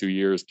 days every 2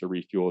 years to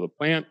refuel the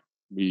plant.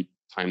 We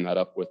time that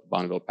up with the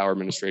Bonneville Power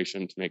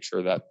Administration to make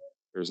sure that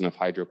there's enough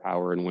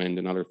hydropower and wind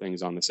and other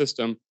things on the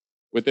system.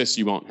 With this,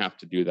 you won't have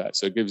to do that.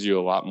 So it gives you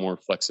a lot more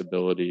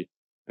flexibility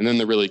And then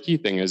the really key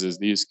thing is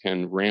these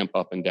can ramp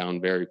up and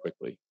down very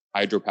quickly.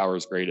 Hydropower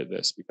is great at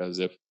this because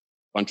if a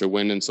bunch of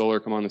wind and solar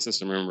come on the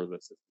system, remember the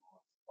system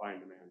supply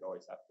and demand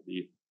always have to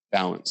be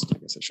balanced. I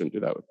guess I shouldn't do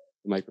that with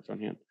the microphone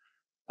hand.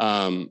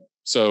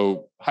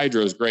 So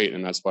hydro is great,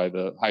 and that's why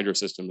the hydro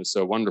system is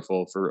so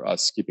wonderful for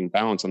us keeping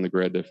balance on the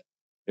grid.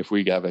 If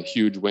we have a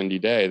huge windy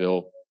day,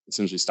 they'll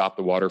essentially stop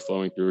the water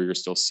flowing through. You're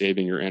still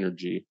saving your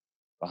energy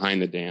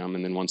behind the dam,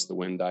 and then once the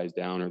wind dies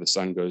down or the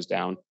sun goes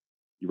down,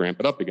 you ramp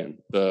it up again.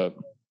 The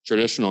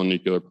traditional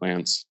nuclear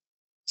plants,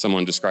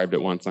 someone described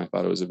it once, and I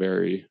thought it was a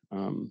very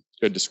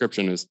good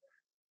description, is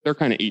they're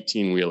kind of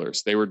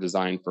 18-wheelers. They were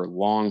designed for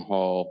long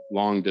haul,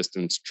 long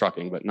distance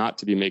trucking, but not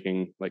to be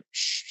making like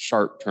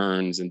sharp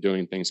turns and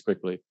doing things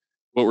quickly.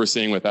 What we're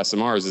seeing with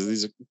SMRs is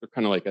these are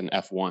kind of like an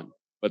F1,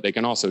 but they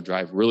can also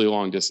drive really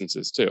long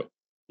distances too.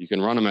 You can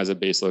run them as a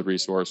baseload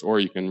resource, or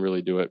you can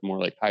really do it more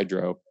like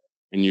hydro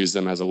and use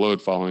them as a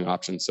load following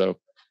option. So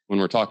when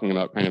we're talking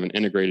about kind of an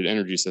integrated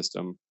energy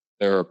system,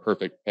 they're a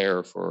perfect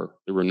pair for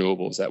the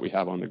renewables that we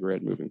have on the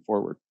grid moving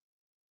forward.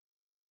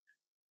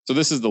 So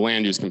this is the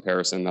land use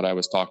comparison that I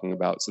was talking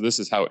about. So this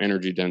is how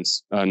energy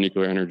dense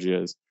nuclear energy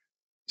is.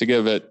 To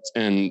give it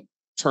in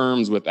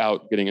terms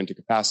without getting into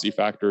capacity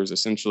factors,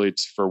 essentially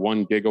for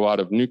 1 gigawatt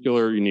of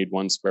nuclear, you need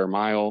 1 square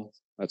mile.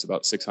 That's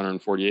about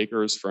 640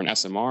 acres. For an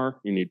SMR,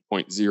 you need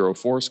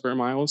 0.04 square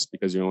miles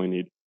because you only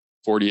need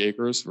 40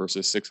 acres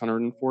versus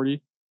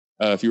 640.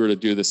 If you were to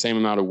do the same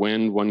amount of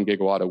wind, 1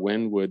 gigawatt of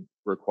wind would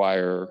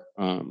require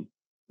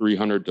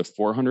 300 to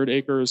 400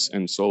 acres,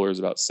 and solar is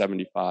about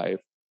 75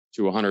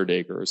 to 100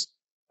 acres.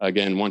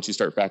 Again, once you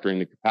start factoring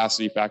the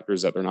capacity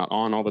factors that they're not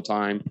on all the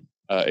time,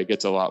 it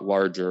gets a lot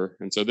larger.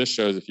 And so this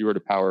shows if you were to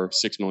power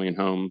 6 million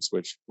homes,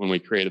 which when we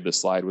created this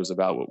slide was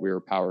about what we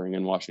were powering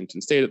in Washington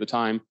State at the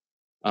time,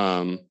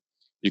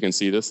 you can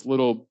see this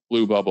little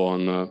blue bubble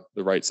on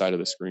the right side of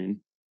the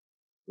screen.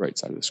 Right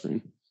side of the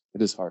screen.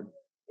 It is hard.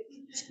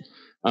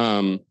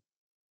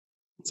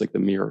 It's like the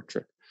mirror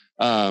trick.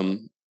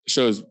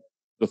 Shows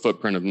the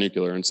footprint of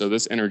nuclear. And so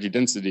this energy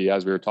density,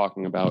 as we were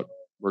talking about,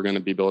 we're going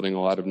to be building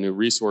a lot of new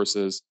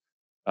resources.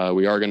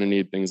 We are going to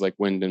need things like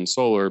wind and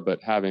solar,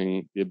 but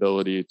having the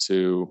ability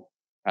to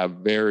have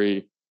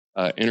very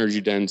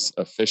energy dense,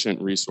 efficient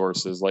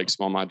resources like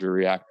small modular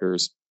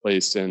reactors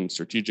placed in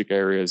strategic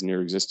areas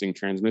near existing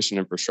transmission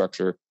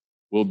infrastructure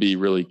will be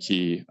really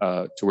key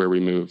to where we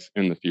move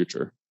in the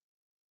future.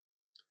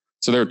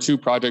 So there are 2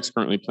 projects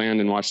currently planned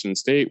in Washington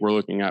State. We're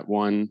looking at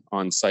one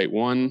on Site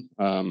 1,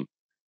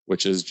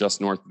 which is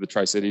just north of the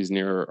Tri-Cities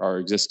near our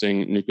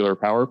existing nuclear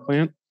power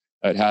plant.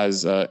 It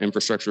has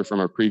infrastructure from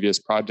our previous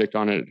project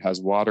on it. It has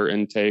water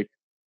intake,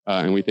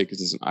 and we think this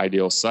is an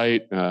ideal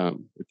site.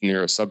 It's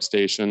near a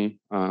substation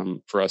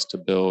for us to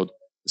build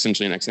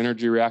essentially an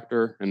X-energy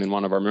reactor. And then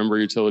one of our member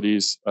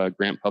utilities,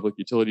 Grant Public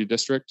Utility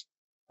District,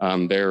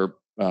 they're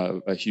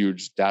a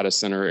huge data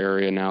center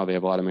area now. They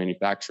have a lot of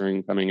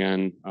manufacturing coming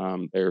in.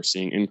 They're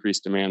seeing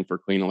increased demand for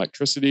clean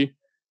electricity.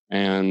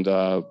 And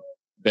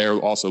they're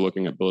also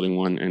looking at building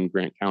one in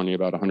Grant County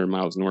about 100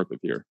 miles north of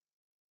here.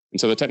 And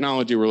so the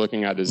technology we're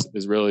looking at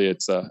is really,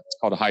 it's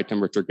called a high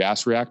temperature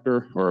gas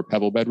reactor or a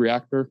pebble bed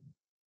reactor.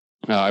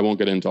 I won't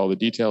get into all the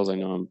details. I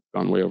know I'm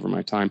gone way over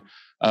my time.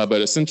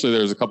 But essentially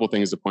there's a couple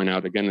things to point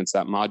out. Again, it's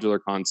that modular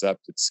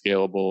concept. It's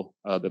scalable.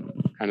 The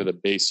kind of the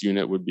base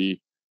unit would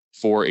be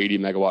 4 80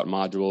 megawatt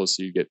modules.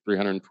 So you get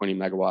 320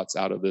 megawatts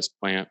out of this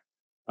plant.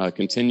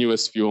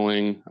 Continuous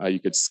fueling, you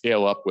could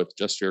scale up with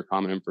just your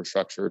common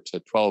infrastructure to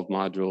 12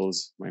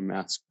 modules. My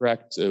math's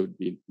correct. It would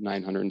be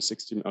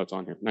 960, oh, it's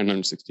on here,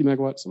 960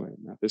 megawatts, so my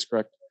math is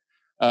correct.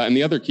 And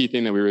the other key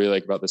thing that we really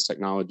like about this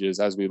technology is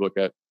as we look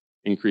at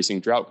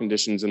increasing drought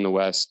conditions in the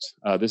West,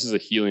 this is a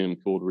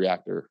helium-cooled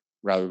reactor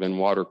rather than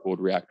water-cooled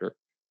reactor.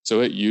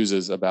 So it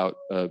uses about,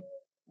 I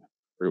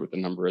forget what the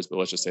number is, but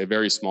let's just say a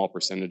very small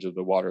percentage of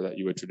the water that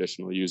you would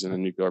traditionally use in a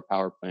nuclear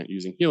power plant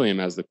using helium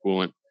as the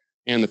coolant,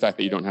 and the fact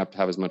that you don't have to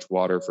have as much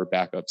water for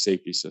backup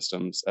safety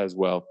systems as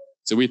well.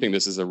 So we think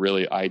this is a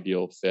really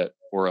ideal fit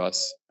for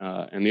us.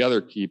 And the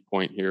other key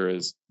point here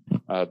is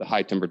the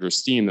high temperature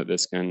steam that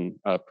this can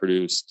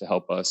produce to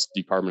help us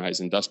decarbonize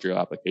industrial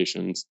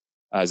applications,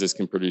 as this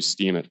can produce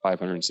steam at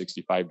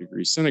 565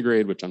 degrees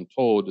centigrade, which I'm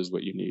told is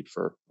what you need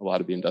for a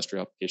lot of the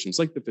industrial applications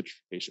like the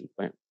vitrification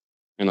plant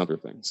and other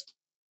things.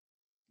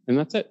 And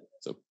that's it.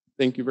 So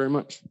thank you very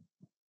much.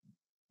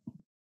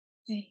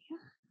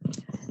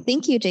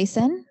 Thank you,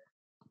 Jason.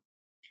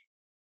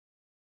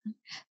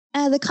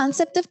 The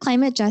concept of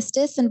climate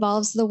justice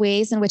involves the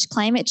ways in which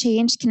climate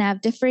change can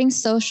have differing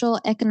social,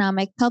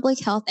 economic,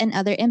 public health, and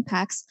other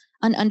impacts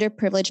on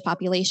underprivileged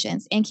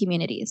populations and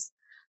communities.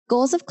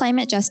 Goals of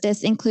climate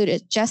justice include a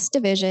just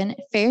division,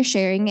 fair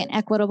sharing, and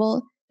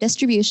equitable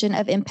distribution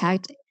of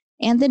impact,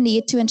 and the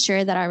need to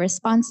ensure that our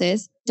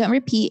responses don't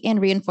repeat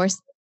and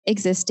reinforce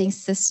existing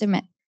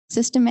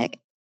systemic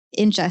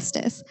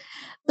injustice.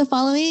 The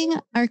following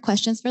are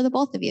questions for the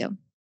both of you.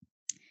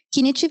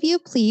 Can each of you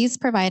please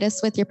provide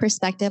us with your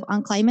perspective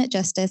on climate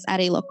justice at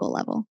a local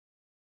level?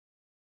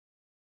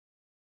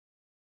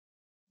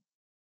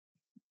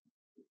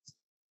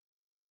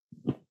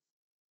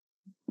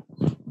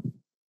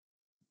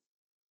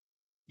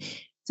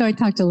 So I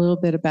talked a little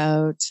bit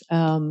about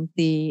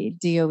the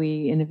DOE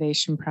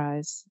Innovation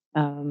Prize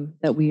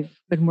that we've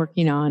been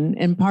working on,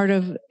 and part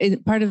of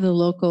the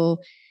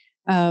local,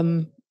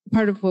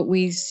 part of what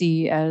we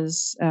see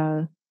as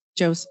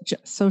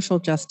social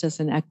justice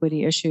and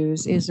equity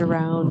issues is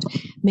around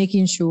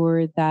making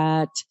sure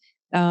that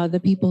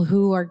the people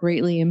who are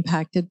greatly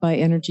impacted by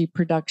energy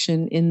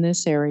production in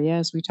this area,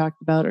 as we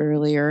talked about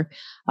earlier,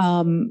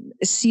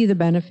 see the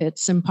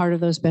benefits, and part of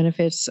those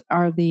benefits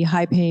are the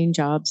high-paying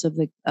jobs of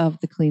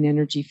the clean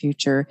energy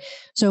future.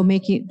 So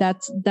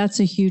that's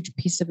a huge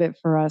piece of it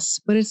for us.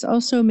 But it's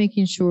also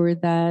making sure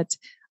that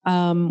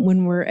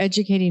when we're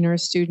educating our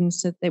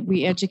students, that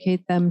we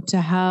educate them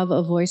to have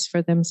a voice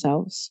for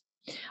themselves.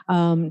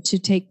 To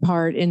take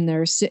part in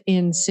their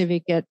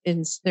civic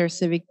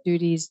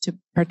duties, to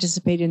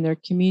participate in their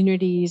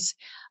communities,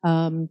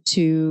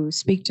 to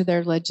speak to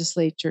their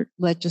legislators,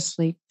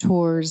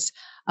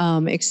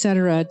 et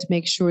cetera, to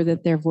make sure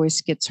that their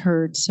voice gets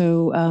heard.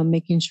 So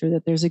making sure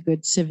that there's a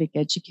good civic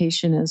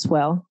education as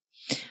well.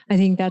 I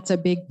think that's a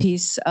big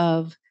piece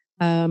of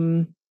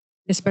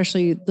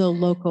especially the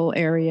local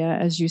area,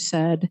 as you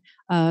said,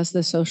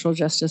 the social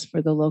justice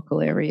for the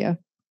local area.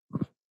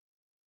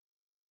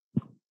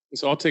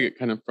 So I'll take it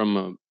kind of from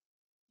a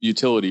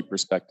utility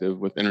perspective.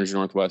 With Energy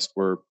Northwest,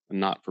 we're a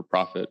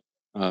not-for-profit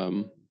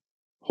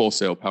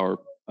wholesale power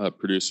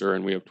producer,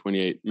 and we have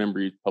 28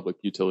 member public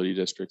utility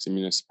districts and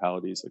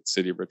municipalities like the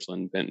City of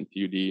Richland, Benton,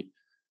 PUD.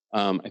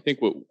 I think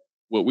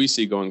what we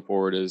see going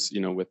forward is,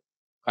 with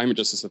climate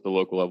justice at the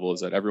local level,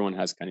 is that everyone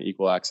has kind of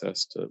equal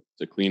access to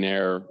clean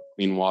air,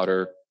 clean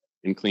water,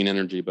 and clean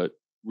energy. But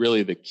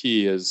really, the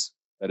key is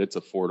that it's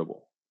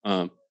affordable.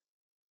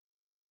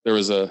 There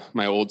was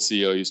my old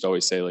CEO used to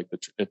always say, like,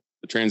 the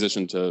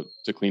transition to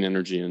clean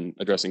energy and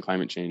addressing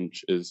climate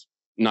change is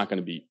not going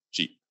to be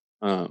cheap.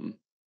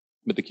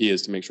 But the key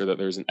is to make sure that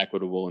there's an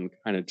equitable and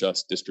kind of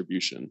just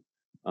distribution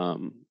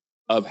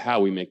of how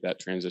we make that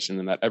transition,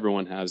 and that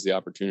everyone has the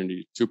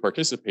opportunity to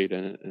participate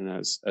in it. And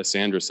as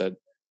Sandra said,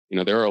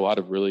 there are a lot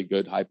of really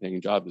good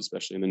high-paying jobs,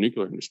 especially in the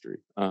nuclear industry.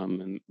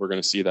 And we're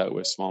going to see that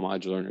with small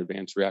modular and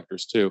advanced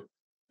reactors too.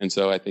 And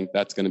so I think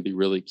that's going to be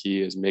really key,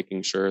 is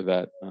making sure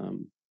that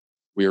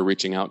we are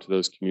reaching out to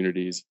those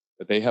communities,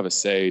 that they have a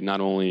say not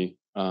only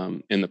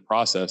in the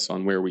process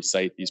on where we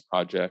site these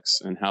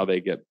projects and how they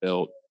get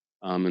built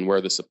and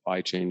where the supply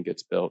chain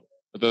gets built,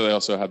 but they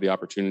also have the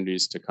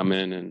opportunities to come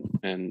in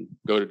and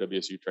go to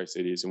WSU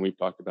Tri-Cities. And we've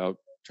talked about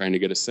trying to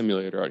get a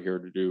simulator out here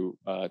to do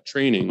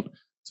training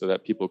so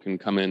that people can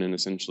come in and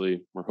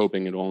essentially, we're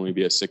hoping it'll only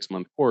be a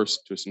 6-month course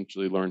to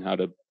essentially learn how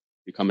to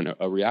become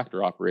a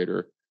reactor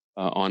operator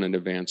on an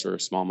advanced or a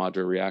small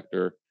modular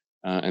reactor.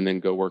 And then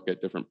go work at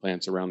different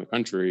plants around the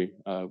country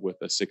with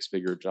a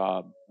 6-figure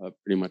job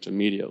pretty much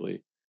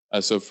immediately.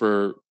 So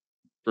for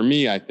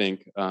me, I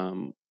think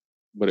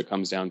what it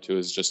comes down to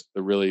is just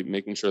the really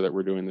making sure that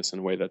we're doing this in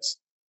a way that's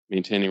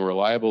maintaining a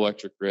reliable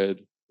electric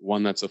grid,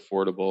 one that's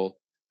affordable,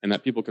 and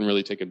that people can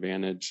really take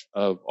advantage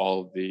of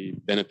all of the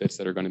benefits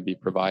that are going to be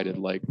provided,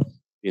 like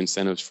the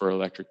incentives for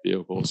electric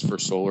vehicles, for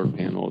solar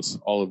panels,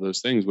 all of those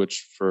things,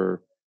 which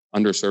for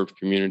underserved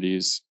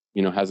communities,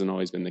 hasn't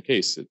always been the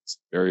case. It's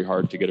very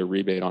hard to get a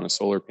rebate on a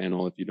solar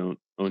panel if you don't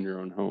own your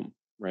own home,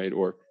 right?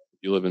 Or if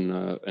you live in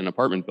an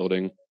apartment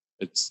building,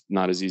 it's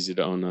not as easy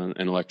to own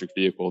an electric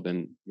vehicle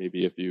than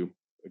maybe if you,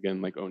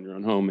 again, like own your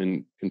own home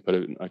and can put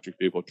an electric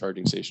vehicle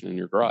charging station in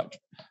your garage.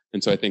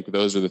 And so I think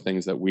those are the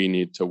things that we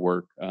need to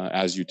work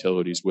as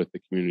utilities with the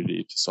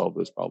community to solve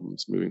those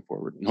problems moving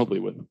forward, and hopefully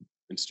with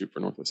Institute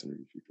for Northwest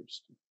Energy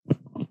Futures.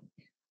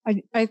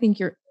 I think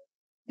you're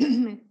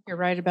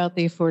right about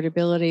the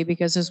affordability,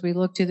 because as we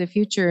look to the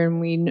future, and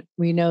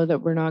we know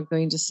that we're not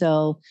going to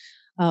sell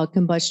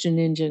combustion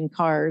engine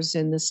cars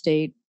in the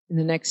state in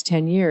the next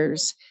 10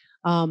 years,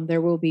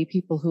 there will be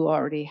people who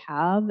already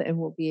have and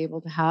will be able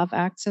to have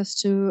access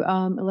to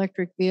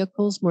electric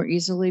vehicles more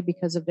easily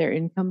because of their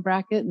income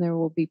bracket, and there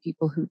will be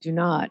people who do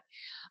not.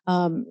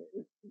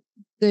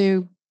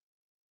 The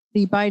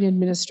Biden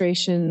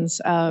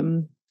administration's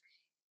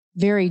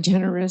very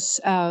generous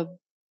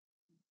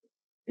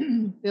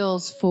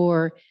bills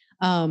for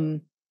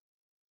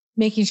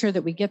making sure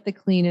that we get the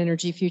clean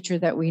energy future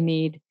that we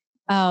need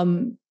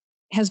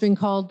has been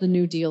called the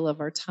New Deal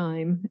of our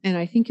time. And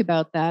I think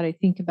about that. I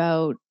think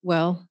about,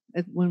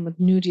 when the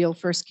New Deal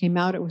first came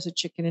out, it was a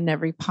chicken in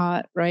every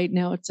pot, right?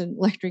 Now it's an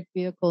electric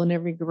vehicle in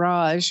every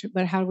garage.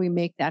 But how do we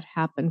make that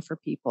happen for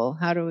people?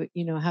 How do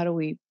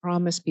we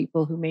promise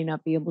people who may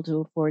not be able to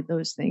afford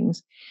those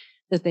things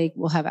that they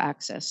will have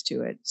access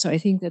to it? So I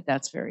think that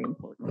that's a very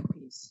important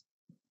piece.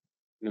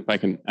 And if I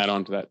can add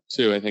on to that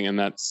too, I think, and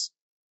that's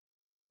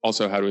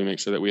also how do we make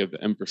sure that we have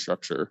the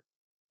infrastructure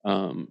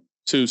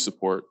to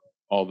support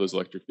all those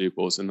electric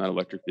vehicles, and that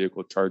electric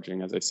vehicle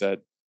charging, as I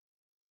said,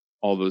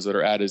 all those that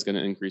are added is going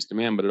to increase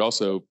demand, but it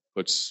also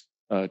puts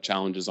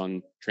challenges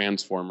on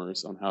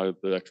transformers on how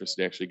the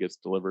electricity actually gets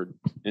delivered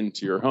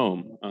into your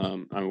home.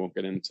 I won't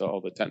get into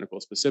all the technical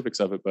specifics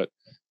of it, but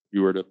if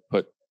you were to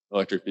put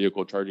electric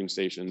vehicle charging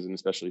stations, and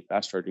especially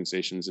fast charging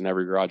stations in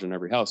every garage and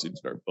every house, you'd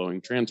start blowing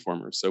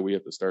transformers. So we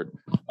have to start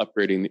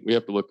upgrading. We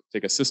have to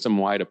take a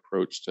system-wide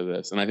approach to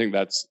this. And I think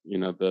that's,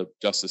 the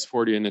Justice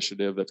 40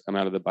 initiative that's come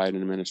out of the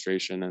Biden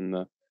administration, and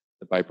the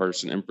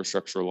bipartisan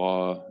infrastructure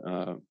law,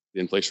 the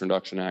Inflation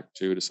Reduction Act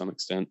too, to some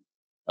extent.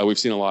 We've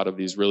seen a lot of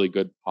these really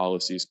good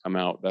policies come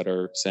out that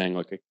are saying,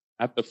 like,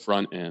 at the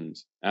front end,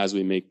 as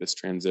we make this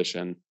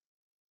transition,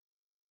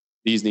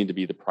 these need to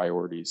be the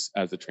priorities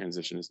as the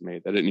transition is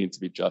made, that it needs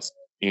to be just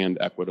and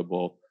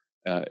equitable.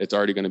 It's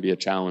already going to be a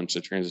challenge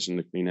to transition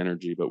to clean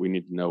energy, but we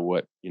need to know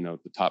what, the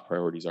top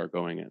priorities are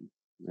going in.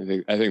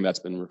 I think that's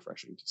been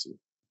refreshing to see.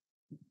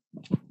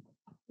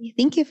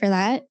 Thank you for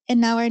that.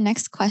 And now our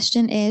next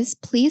question is,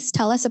 please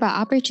tell us about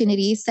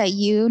opportunities that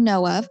you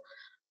know of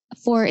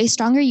for a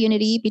stronger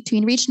unity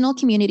between regional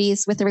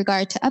communities with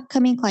regard to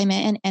upcoming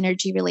climate and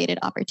energy related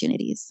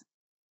opportunities.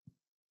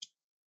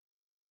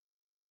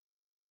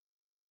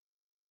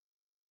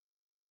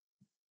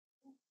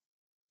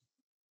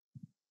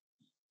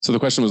 So the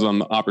question was on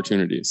the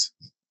opportunities.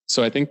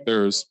 So I think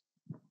there's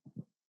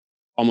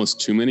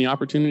almost too many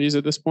opportunities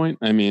at this point.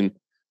 I mean,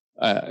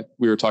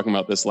 we were talking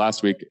about this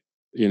last week.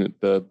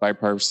 The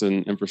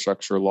bipartisan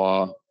infrastructure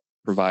law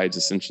provides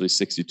essentially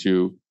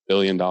 $62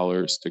 billion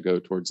to go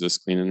towards this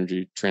clean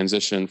energy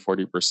transition,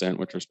 40%,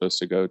 which are supposed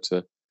to go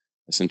to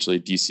essentially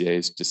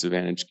DCA's,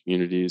 disadvantaged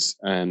communities.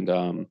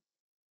 And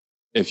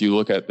if you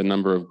look at the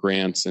number of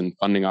grants and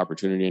funding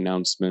opportunity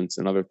announcements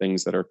and other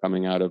things that are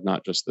coming out of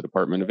not just the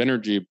Department of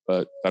Energy,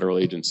 but federal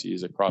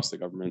agencies across the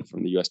government,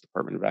 from the U.S.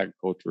 Department of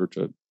Agriculture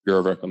to Bureau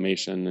of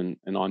Reclamation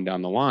and on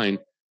down the line,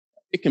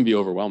 it can be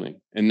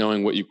overwhelming. And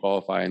knowing what you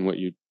qualify and what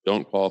you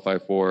don't qualify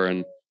for,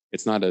 and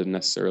it's not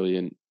necessarily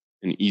an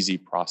easy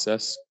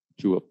process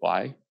to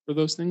apply for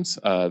those things.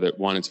 That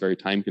one, it's very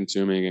time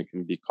consuming, it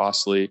can be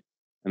costly,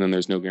 and then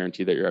there's no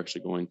guarantee that you're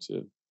actually going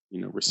to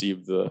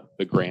receive the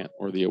grant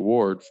or the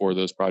award for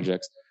those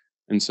projects.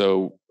 And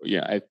so,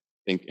 I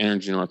think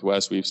Energy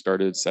Northwest, we've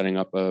started setting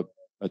up a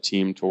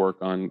team to work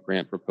on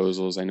grant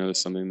proposals. I know this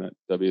is something that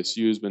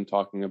WSU has been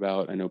talking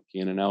about. I know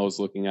PNNL is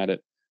looking at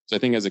it. So I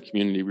think as a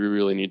community, we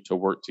really need to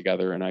work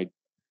together and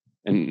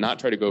not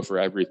try to go for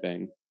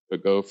everything,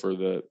 but go for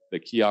the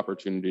key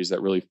opportunities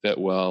that really fit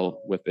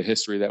well with the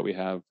history that we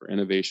have for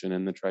innovation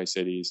in the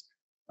Tri-Cities,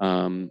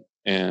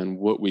 and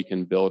what we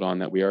can build on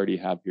that we already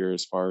have here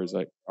as far as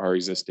like our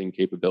existing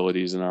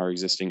capabilities and our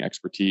existing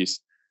expertise,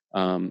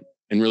 and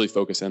really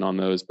focus in on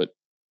those, but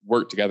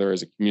work together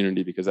as a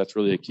community, because that's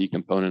really a key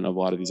component of a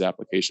lot of these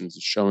applications,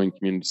 is showing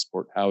community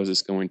support. How is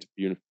this going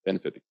to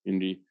benefit the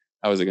community?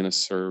 How is it going to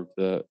serve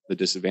the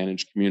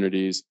disadvantaged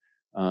communities?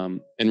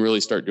 And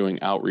really start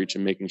doing outreach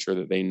and making sure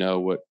that they know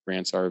what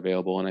grants are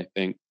available. And I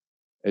think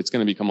it's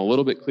going to become a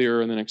little bit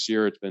clearer in the next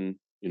year. It's been,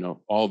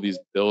 all of these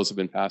bills have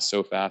been passed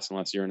so fast in the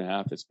last year and a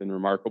half. It's been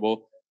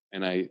remarkable.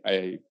 And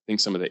I think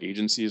some of the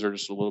agencies are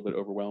just a little bit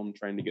overwhelmed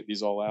trying to get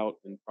these all out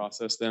and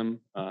process them.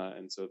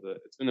 And so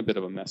it's been a bit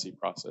of a messy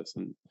process.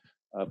 And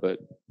but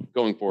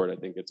going forward, I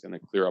think it's going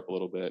to clear up a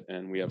little bit.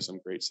 And we have some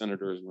great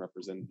senators and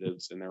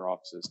representatives in their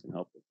offices can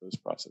help with those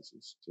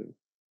processes too.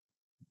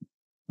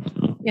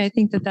 Yeah, I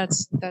think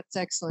that's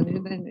excellent,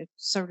 and then it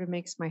sort of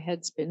makes my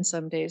head spin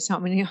some days.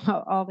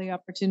 All the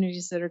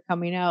opportunities that are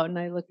coming out, and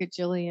I look at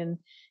Jillian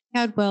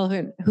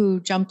Cadwell, who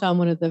jumped on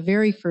one of the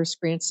very first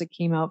grants that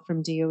came out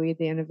from DOE,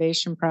 the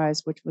Innovation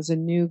Prize, which was a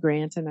new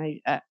grant. And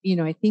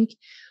I think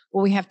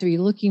what we have to be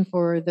looking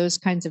for are those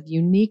kinds of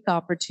unique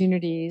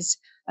opportunities,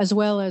 as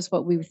well as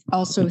what we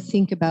also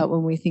think about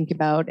when we think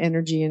about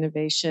energy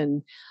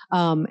innovation,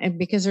 and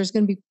because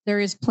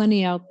there is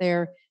plenty out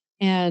there.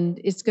 And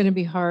it's going to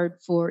be hard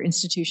for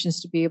institutions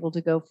to be able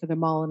to go for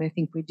them all. And I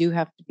think we do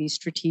have to be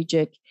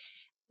strategic.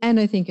 And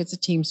I think it's a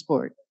team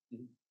sport.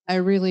 I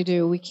really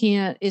do.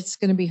 It's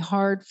going to be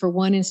hard for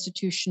one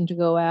institution to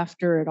go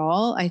after it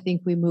all. I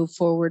think we move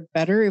forward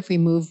better if we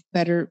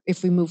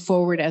move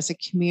forward as a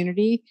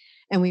community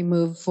and we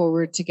move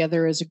forward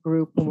together as a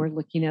group when we're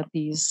looking at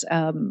these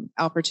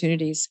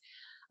opportunities.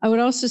 I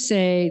would also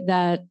say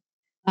that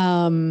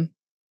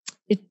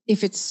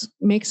if it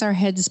makes our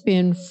head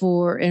spin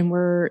and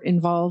we're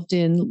involved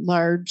in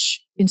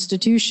large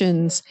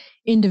institutions,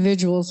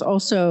 individuals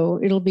also,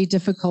 it'll be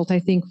difficult, I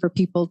think, for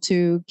people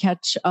to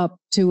catch up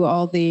to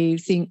all the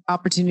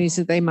opportunities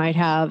that they might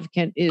have.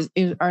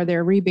 Are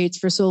there rebates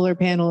for solar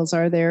panels?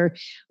 Are there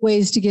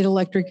ways to get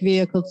electric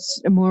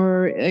vehicles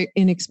more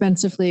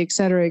inexpensively, et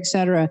cetera, et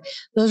cetera?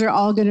 Those are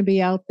all going to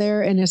be out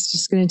there, and it's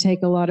just going to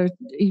take a lot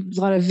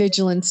of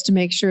vigilance to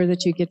make sure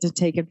that you get to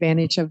take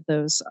advantage of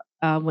those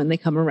when they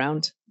come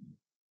around.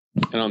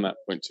 And on that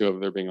point too,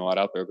 of there being a lot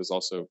out there, there's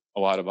also a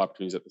lot of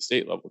opportunities at the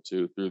state level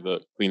too, through the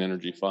Clean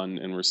Energy Fund,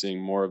 and we're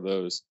seeing more of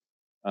those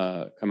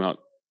come out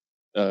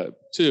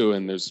too.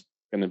 And there's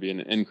going to be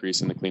an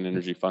increase in the Clean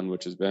Energy Fund,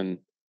 which has been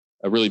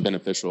a really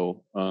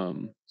beneficial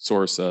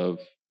source of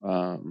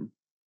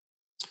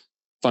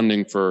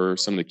funding for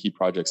some of the key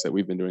projects that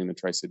we've been doing in the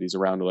Tri-Cities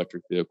around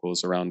electric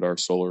vehicles, around our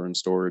solar and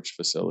storage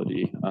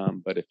facility.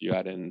 But if you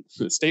add in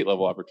the state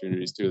level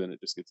opportunities too, then it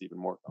just gets even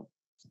more complex.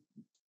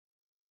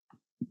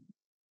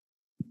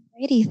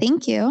 Alrighty,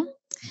 thank you.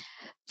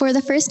 For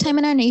the first time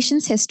in our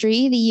nation's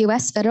history, the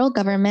U.S. federal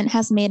government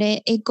has made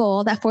it a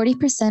goal that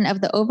 40%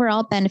 of the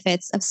overall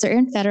benefits of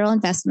certain federal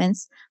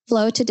investments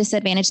flow to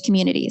disadvantaged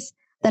communities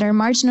that are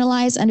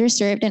marginalized,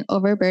 underserved, and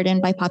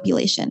overburdened by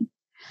population.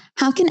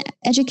 How can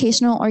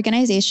educational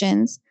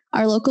organizations,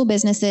 our local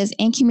businesses,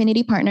 and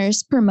community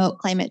partners promote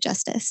climate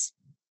justice?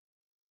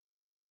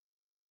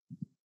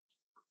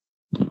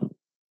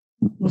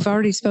 We've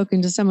already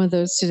spoken to some of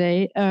those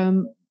today,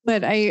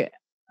 but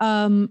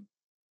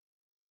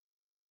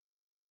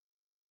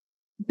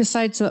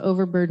besides the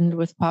overburdened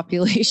with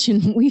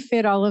population, we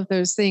fit all of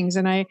those things.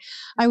 And I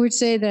would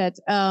say that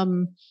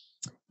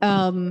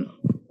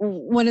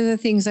one of the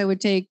things I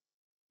would take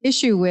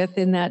issue with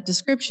in that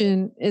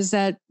description is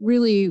that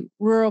really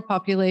rural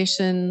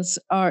populations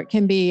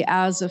can be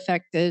as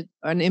affected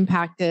and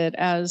impacted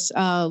as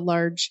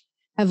large,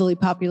 heavily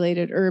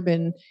populated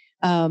urban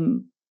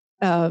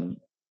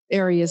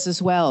areas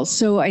as well.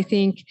 So I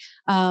think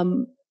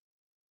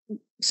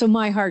so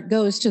my heart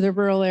goes to the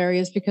rural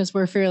areas because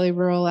we're fairly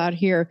rural out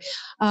here.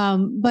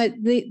 But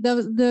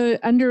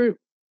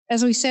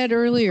as we said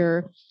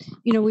earlier,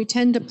 we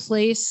tend to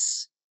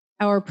place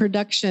our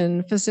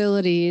production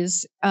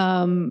facilities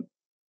far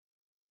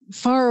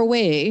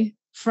away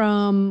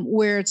from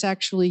where it's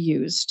actually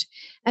used.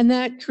 And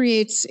that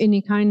creates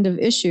any kind of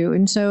issue.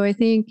 And so I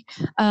think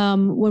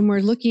when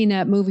we're looking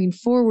at moving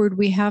forward,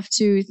 we have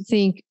to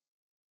think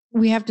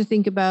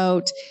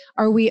about,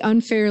 are we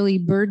unfairly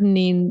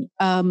burdening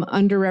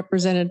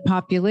underrepresented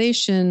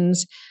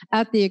populations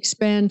at the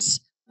expense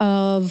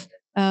of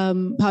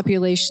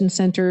population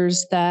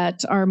centers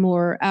that are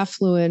more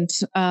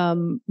affluent,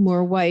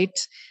 more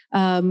white,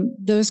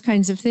 those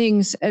kinds of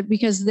things,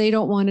 because they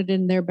don't want it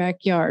in their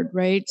backyard,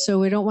 right? So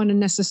we don't want to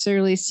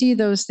necessarily see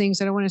those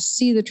things. I don't want to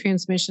see the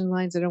transmission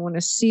lines. I don't want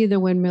to see the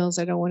windmills.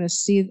 I don't want to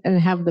see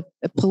and have the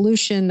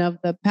pollution of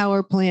the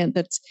power plant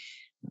that's,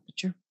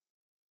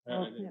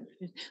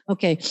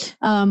 okay,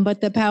 but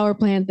the power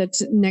plant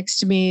that's next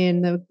to me,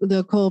 and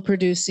the coal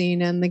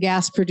producing and the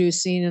gas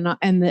producing,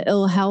 and the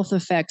ill health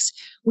effects,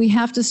 we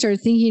have to start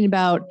thinking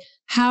about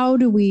how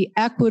do we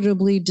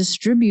equitably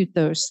distribute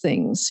those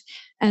things.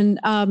 And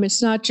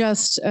it's not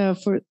just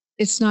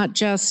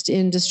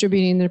in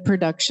distributing the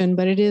production,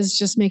 but it is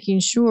just making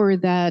sure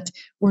that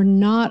we're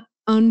not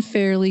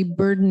unfairly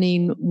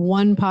burdening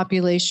one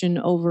population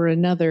over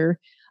another,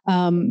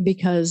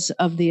 because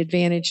of the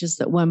advantages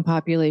that one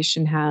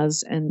population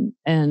has and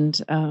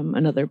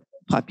another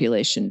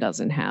population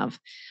doesn't have.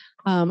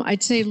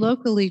 I'd say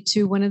locally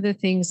too, one of the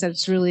things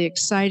that's really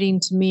exciting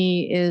to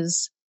me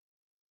is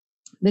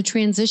the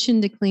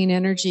transition to clean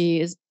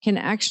energy can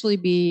actually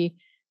be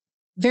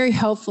very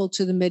helpful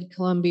to the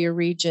Mid-Columbia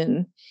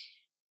region.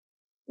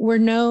 We're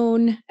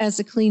known as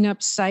a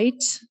cleanup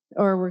site,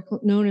 or we're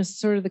known as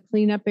sort of the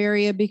cleanup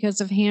area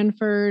because of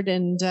Hanford,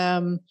 and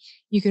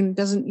you don't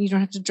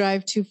have to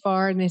drive too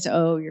far, and they say,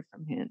 "Oh, you're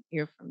from that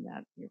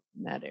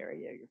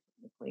area, you're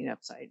from the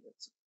cleanup site.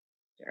 It's a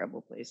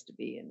terrible place to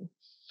be, and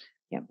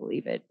can't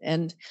believe it."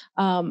 And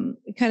kind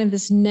of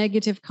this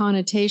negative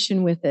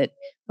connotation with it,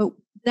 but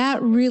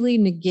that really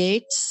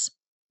negates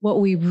what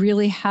we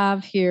really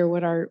have here,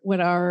 what our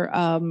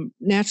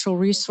natural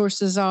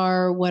resources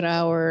are, what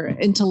our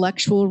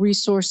intellectual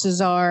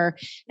resources are.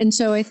 And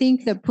so I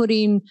think that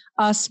putting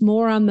us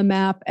more on the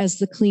map as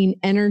the clean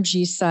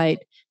energy site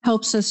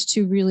helps us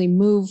to really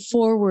move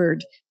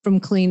forward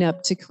from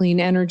cleanup to clean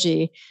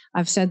energy.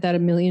 I've said that a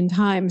million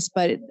times,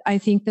 but I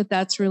think that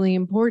that's really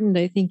important.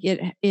 I think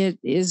it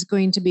is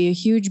going to be a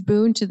huge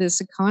boon to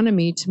this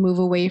economy to move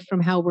away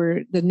from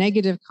the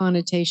negative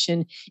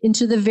connotation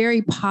into the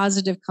very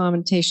positive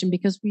connotation,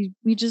 because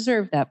we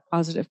deserve that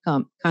positive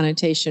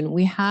connotation.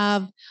 We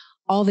have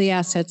all the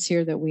assets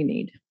here that we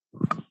need.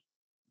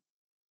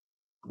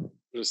 I'll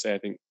just say, I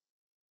think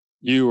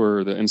you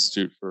or the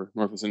Institute for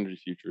Northwest Energy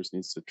Futures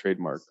needs to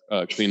trademark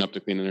clean up to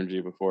clean energy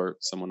before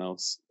someone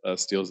else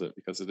steals it,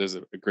 because it is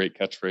a great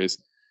catchphrase.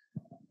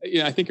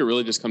 I think it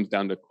really just comes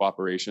down to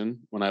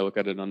cooperation. When I look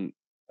at it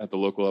at the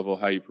local level,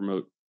 how you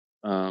promote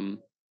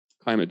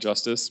climate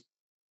justice.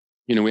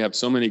 We have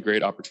so many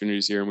great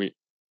opportunities here, and we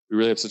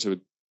really have such a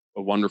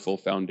wonderful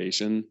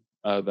foundation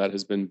that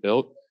has been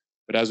built.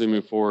 But as we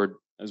move forward,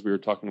 as we were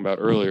talking about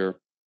earlier,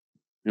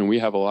 we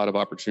have a lot of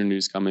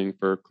opportunities coming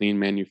for clean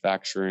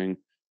manufacturing,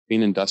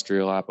 clean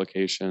industrial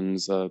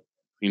applications, a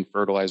clean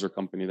fertilizer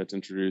company that's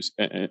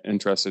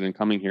interested in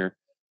coming here.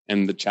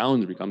 And the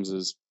challenge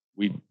becomes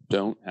we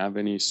don't have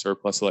any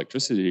surplus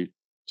electricity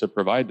to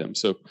provide them.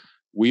 So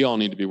we all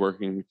need to be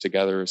working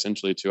together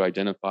essentially to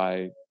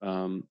identify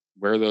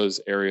where those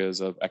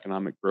areas of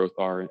economic growth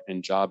are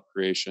and job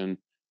creation,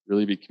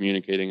 really be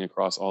communicating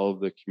across all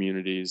of the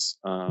communities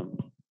and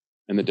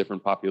the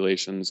different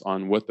populations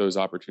on what those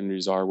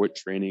opportunities are, what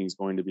training is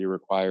going to be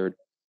required,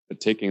 but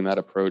taking that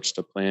approach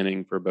to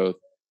planning for both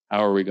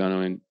how are we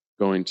going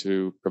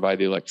to provide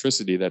the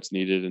electricity that's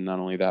needed, and not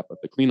only that, but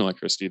the clean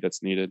electricity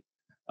that's needed,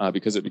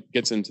 because it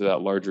gets into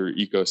that larger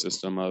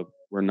ecosystem of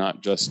we're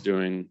not just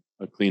doing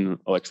a clean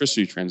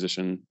electricity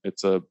transition,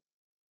 it's a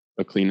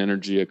a clean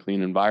energy, a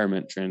clean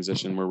environment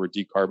transition where we're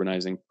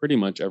decarbonizing pretty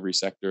much every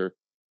sector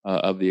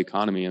of the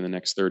economy in the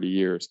next 30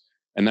 years.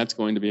 And that's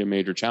going to be a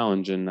major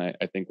challenge. And I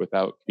think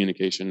without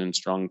communication and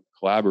strong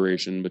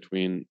collaboration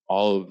between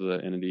all of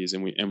the entities,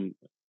 and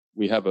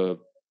we have a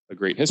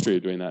great history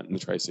of doing that in the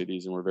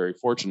Tri-Cities, and we're very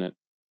fortunate,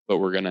 but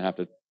we're going to have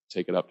to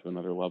take it up to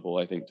another level,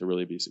 I think, to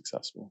really be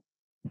successful.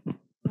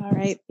 All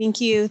right,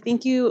 thank you.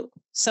 Thank you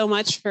so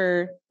much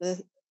for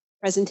the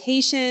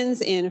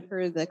presentations and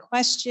for the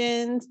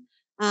questions.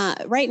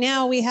 Right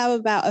now, we have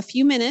about a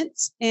few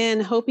minutes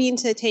and hoping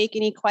to take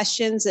any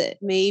questions that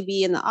may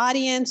be in the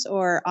audience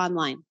or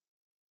online.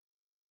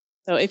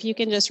 So if you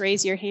can just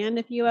raise your hand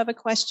if you have a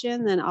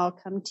question, then I'll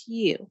come to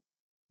you.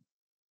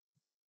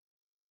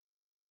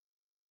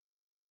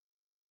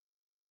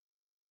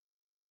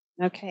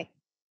 Okay.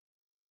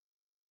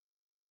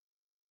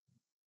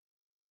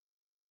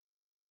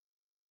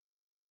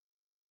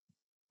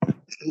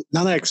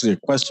 Not actually a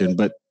question,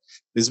 but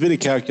there's been a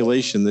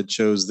calculation that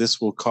shows this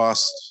will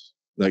cost,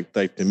 like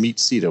the meat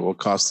CETA will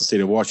cost the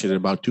state of Washington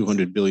about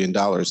 $200 billion.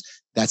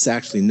 That's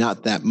actually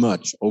not that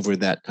much over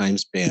that time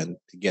span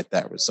to get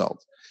that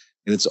result.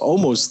 And it's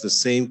almost the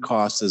same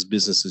cost as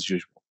business as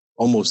usual,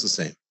 almost the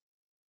same,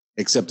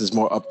 except there's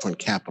more upfront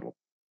capital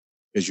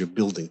because you're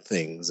building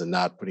things and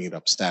not putting it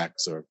up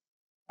stacks or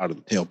out of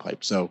the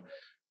tailpipe. So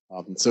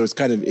it's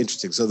kind of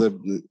interesting. So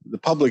the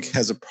public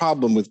has a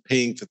problem with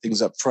paying for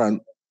things up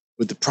front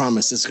with the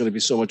promise it's going to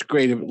be so much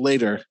greater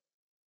later.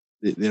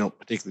 They don't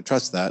particularly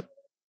trust that.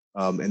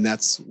 And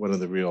that's one of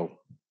the real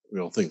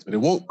things. But it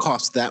won't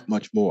cost that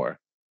much more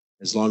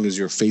as long as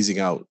you're phasing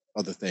out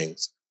other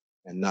things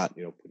and not,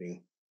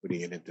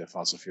 putting it into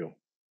fossil fuel.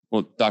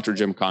 Well, Dr.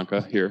 Jim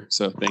Conca here.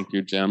 So thank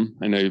you, Jim.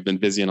 I know you've been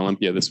busy in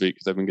Olympia this week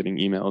because I've been getting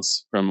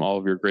emails from all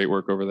of your great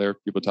work over there.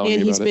 People telling me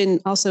about it. And he's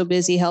been also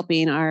busy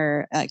helping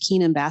our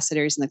Keen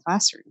ambassadors in the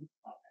classroom.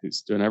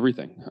 He's doing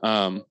everything.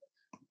 I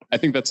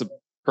think that's a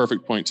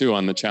perfect point too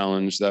on the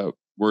challenge that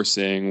we're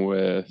seeing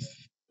with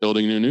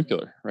building new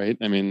nuclear, right?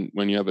 I mean,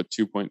 when you have a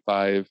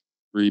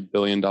 $2.53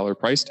 billion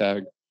price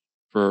tag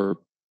for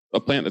a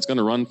plant that's going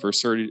to run for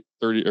 30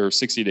 or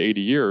 60 to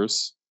 80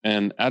 years,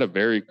 and at a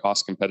very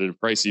cost competitive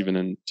price, even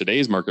in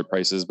today's market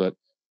prices, but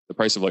the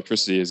price of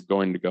electricity is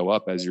going to go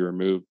up as you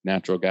remove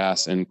natural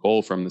gas and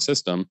coal from the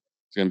system.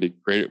 It's going to be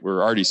great.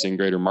 We're already seeing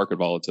greater market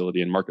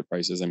volatility in market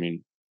prices. I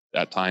mean,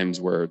 at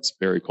times where it's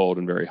very cold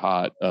and very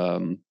hot,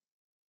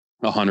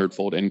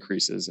 100-fold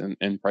increases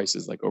in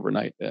prices like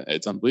overnight.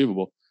 It's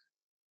unbelievable.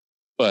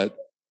 But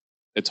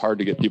it's hard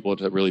to get people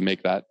to really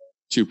make that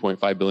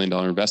 $2.5 billion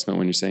investment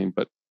when you're saying,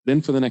 but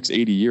then for the next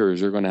 80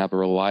 years, you're going to have a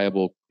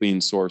reliable,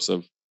 clean source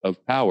of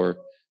power.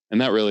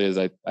 And that really is,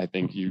 I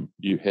think you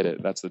hit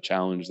it. That's the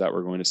challenge that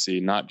we're going to see,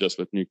 not just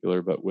with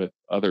nuclear, but with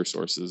other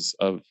sources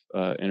of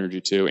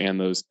energy too. And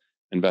those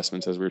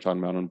investments, as we were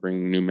talking about on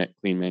bringing new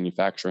clean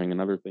manufacturing and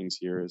other things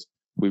here, is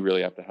we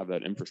really have to have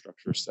that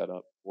infrastructure set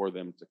up for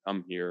them to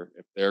come here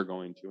if they're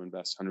going to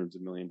invest hundreds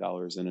of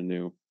 $millions in a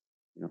new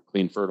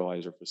clean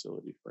fertilizer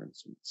facility, for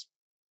instance.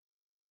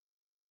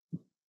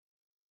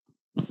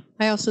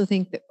 I also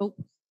think that,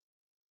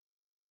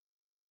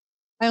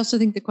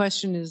 the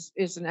question is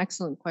an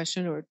excellent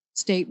question, or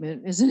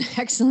statement is an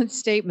excellent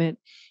statement.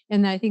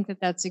 And I think that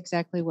that's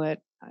exactly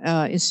what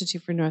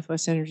Institute for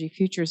Northwest Energy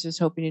Futures is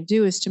hoping to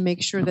do, is to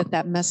make sure that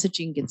that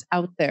messaging gets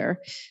out there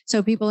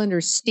so people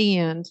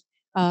understand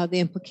the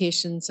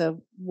implications of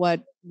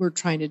what we're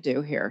trying to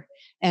do here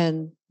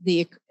and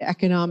the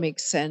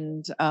economics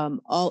and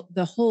all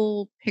the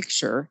whole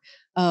picture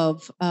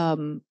of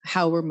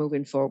how we're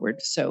moving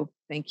forward. So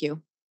thank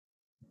you.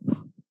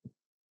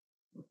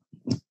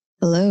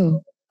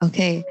 Hello.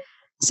 Okay.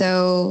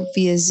 So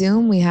via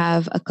Zoom, we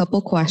have a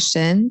couple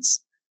questions.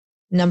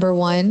 Number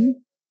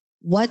one,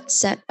 what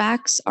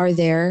setbacks are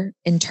there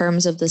in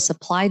terms of the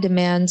supply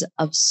demands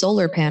of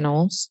solar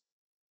panels?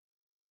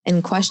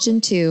 And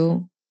question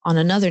two, on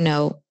another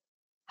note,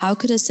 how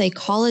could a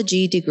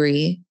psychology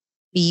degree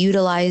be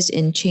utilized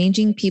in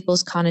changing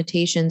people's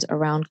connotations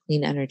around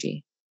clean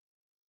energy?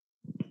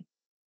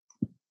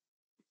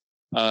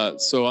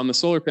 So on the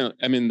solar panel,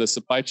 I mean, the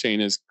supply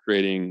chain is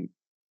creating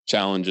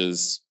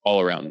challenges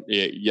all around.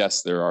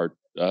 Yes, there are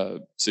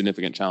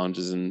significant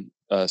challenges in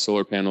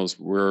solar panels.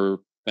 We're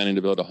planning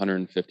to build a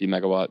 150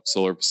 megawatt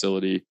solar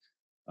facility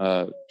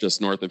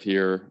just north of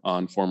here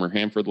on former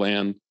Hanford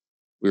land.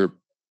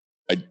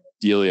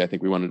 Ideally, I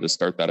think we wanted to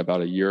start that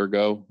about a year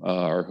ago.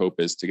 Our hope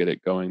is to get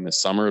it going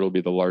this summer. It'll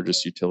be the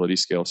largest utility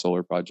scale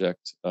solar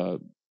project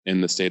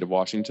in the state of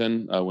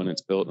Washington when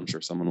it's built. I'm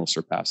sure someone will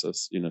surpass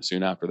us,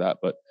 soon after that.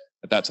 But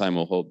at that time,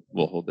 we'll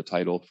hold the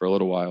title for a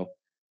little while.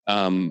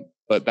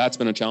 But that's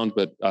been a challenge.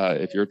 But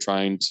if you're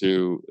trying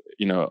to,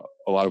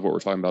 a lot of what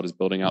we're talking about is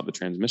building out the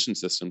transmission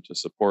system to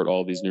support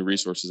all these new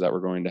resources that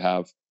we're going to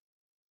have.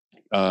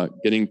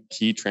 Getting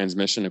key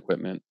transmission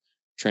equipment,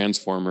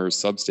 transformers,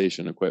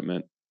 substation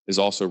equipment is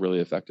also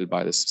really affected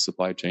by this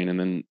supply chain. And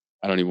then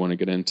I don't even want to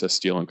get into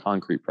steel and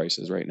concrete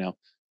prices right now.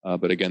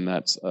 But again,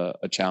 that's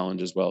a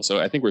challenge as well. So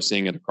I think we're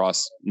seeing it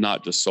across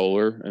not just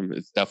solar, and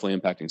it's definitely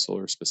impacting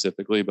solar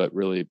specifically, but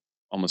really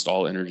almost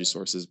all energy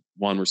sources.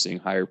 One, we're seeing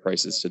higher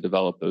prices to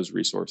develop those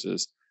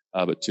resources,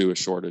 but two, a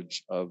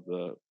shortage of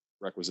the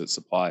requisite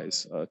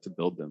supplies to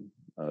build them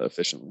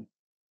efficiently.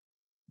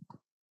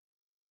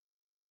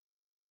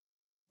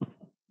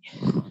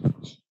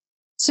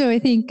 So I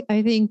think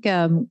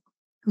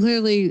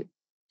clearly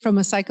from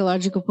a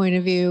psychological point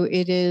of view,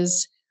 it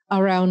is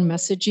around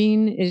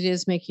messaging. It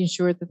is making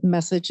sure that the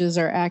messages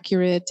are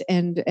accurate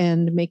and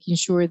making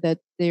sure that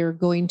they're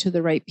going to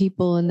the right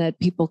people and that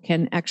people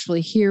can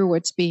actually hear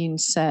what's being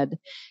said.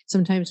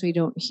 Sometimes we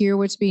don't hear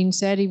what's being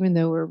said, even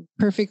though we're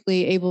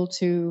perfectly able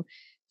to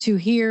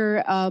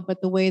hear,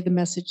 but the way the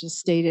message is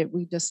stated,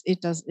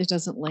 it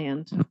doesn't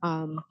land.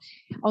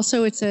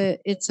 Also, it's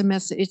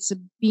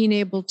being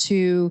able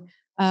to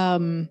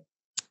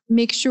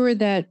make sure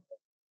that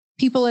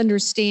people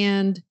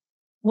understand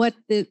what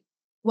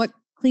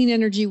clean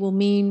energy will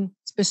mean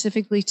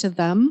specifically to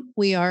them.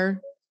 We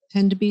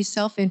tend to be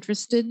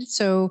self-interested.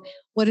 So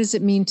what does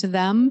it mean to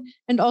them?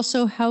 And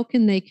also, how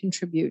can they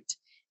contribute?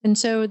 And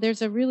so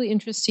there's a really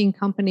interesting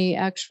company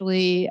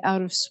actually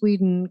out of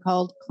Sweden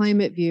called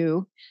Climate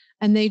View,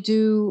 and they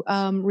do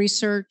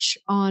research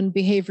on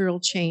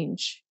behavioral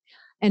change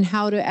and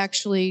how to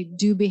actually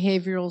do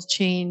behavioral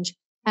change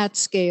at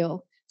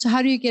scale. So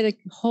how do you get a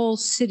whole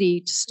city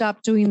to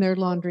stop doing their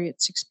laundry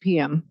at 6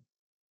 p.m.?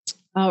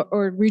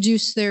 Or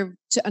reduce to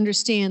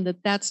understand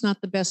that that's not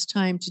the best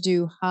time to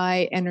do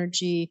high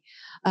energy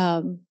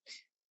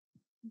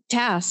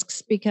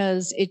tasks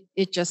because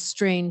it just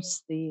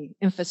strains the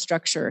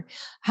infrastructure,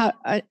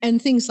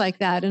 and things like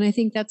that. And I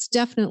think that's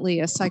definitely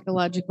a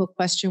psychological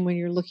question when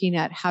you're looking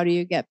at how do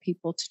you get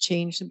people to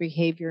change the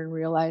behavior and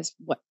realize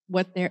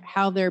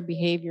how their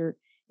behavior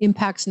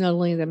impacts not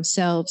only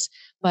themselves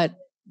but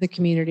the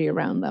community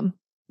around them.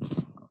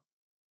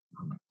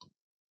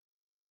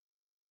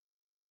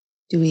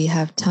 Do we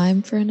have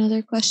time for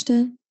another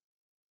question?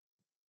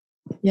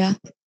 Yeah.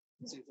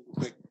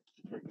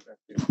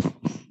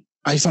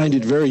 I find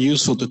it very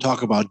useful to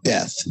talk about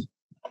death.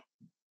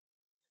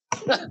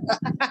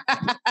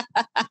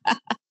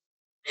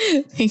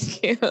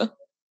 Thank you.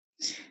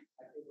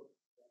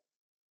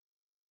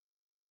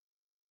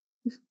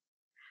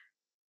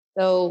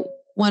 So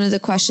one of the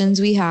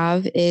questions we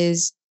have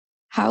is,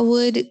 how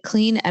would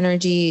clean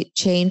energy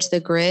change the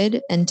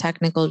grid and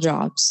technical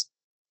jobs?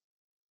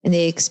 And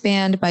they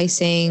expand by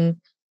saying,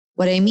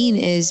 what I mean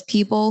is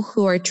people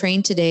who are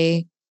trained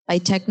today by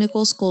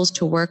technical schools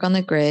to work on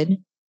the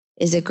grid,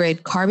 is the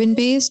grid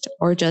carbon-based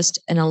or just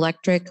an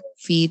electric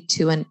feed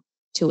to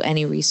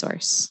any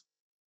resource?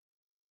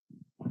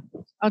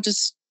 I'll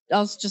just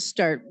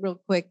start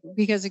real quick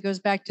because it goes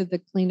back to the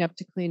clean up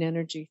to clean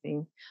energy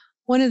thing.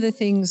 One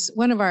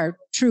of our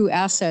true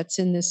assets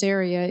in this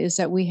area is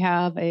that we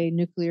have a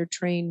nuclear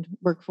trained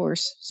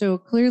workforce. So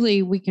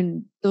clearly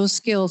those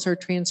skills are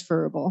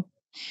transferable.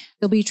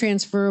 They'll be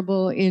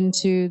transferable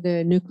into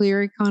the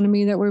nuclear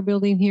economy that we're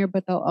building here,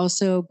 but they'll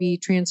also be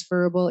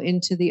transferable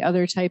into the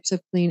other types of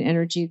clean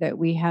energy that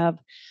we have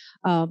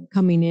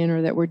coming in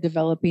or that we're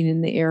developing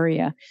in the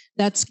area.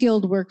 That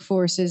skilled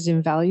workforce is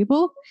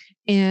invaluable.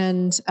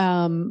 And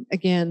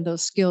again,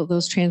 those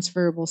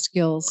transferable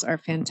skills are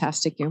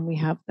fantastic, and we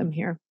have them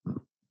here.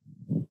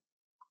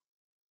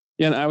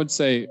 Yeah, and I would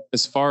say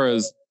as far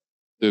as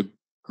the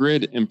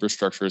grid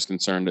infrastructure is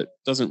concerned, it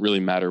doesn't really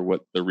matter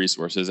what the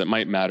resource is. It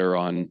might matter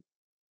on,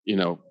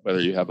 whether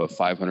you have a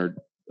 500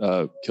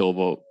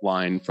 kilovolt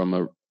line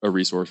from a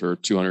resource or a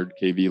 200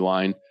 kV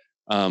line.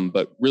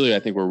 But really, I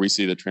think where we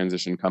see the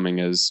transition coming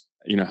is,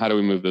 how do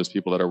we move those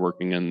people that are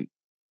working in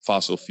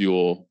fossil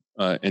fuel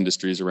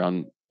industries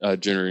around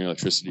generating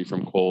electricity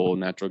from coal,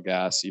 natural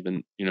gas,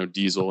 even,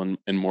 diesel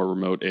in more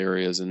remote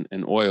areas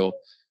and oil,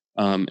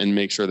 and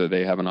make sure that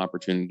they have an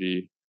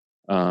opportunity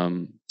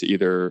to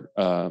either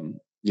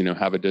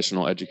have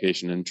additional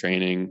education and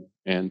training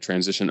and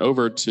transition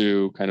over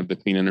to kind of the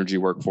clean energy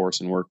workforce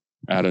and work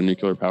at a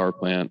nuclear power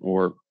plant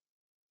or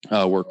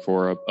work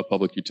for a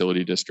public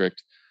utility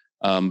district,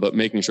 but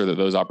making sure that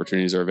those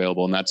opportunities are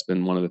available. And that's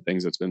been one of the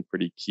things that's been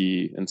pretty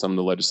key in some of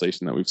the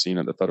legislation that we've seen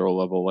at the federal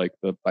level, like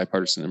the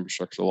bipartisan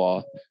infrastructure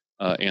law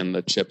and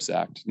the CHIPS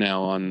Act.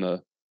 Now,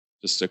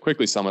 just to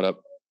quickly sum it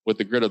up, what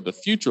the grid of the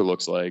future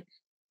looks like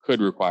could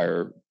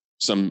require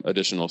some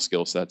additional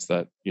skill sets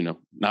that,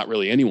 not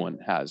really anyone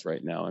has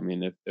right now. I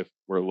mean, if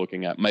we're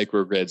looking at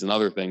microgrids and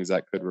other things,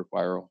 that could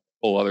require a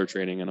whole other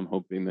training. And I'm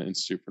hoping the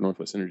Institute for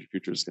Northwest Energy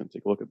Futures is going to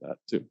take a look at that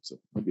too. So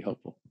it'd be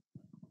helpful.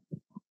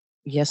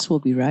 Yes, we'll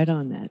be right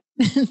on that.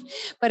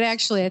 But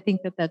actually, I think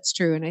that's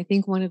true. And I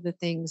think one of the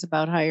things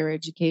about higher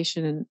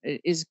education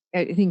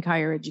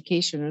higher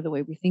education, or the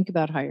way we think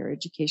about higher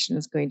education,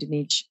 is going to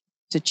need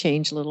to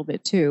change a little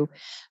bit too,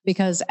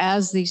 because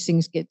as these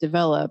things get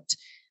developed,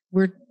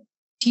 we're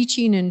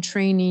teaching and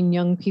training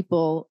young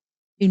people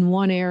in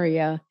one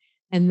area,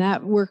 and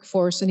that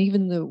workforce, and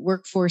even the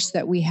workforce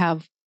that we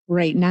have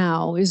right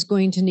now, is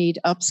going to need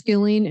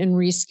upskilling and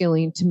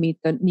reskilling to meet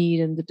the need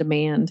and the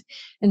demand.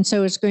 And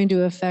so it's going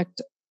to affect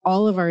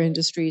all of our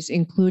industries,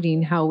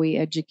 including how we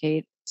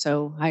educate.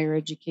 So higher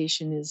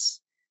education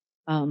is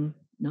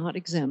not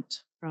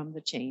exempt. from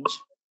the change.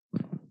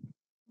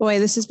 Boy,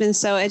 this has been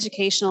so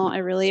educational. I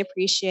really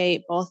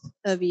appreciate both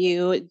of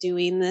you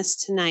doing this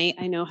tonight.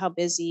 I know how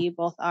busy you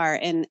both are,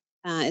 and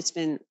it's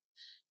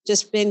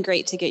been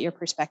great to get your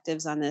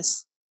perspectives on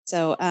this.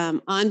 So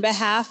on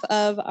behalf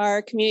of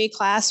our community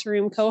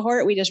classroom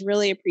cohort, we just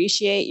really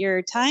appreciate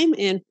your time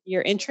and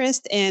your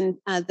interest. And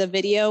the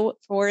video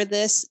for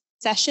this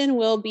session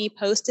will be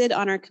posted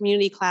on our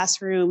community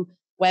classroom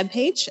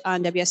webpage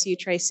on WSU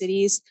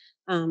Tri-Cities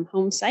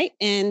home site.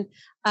 And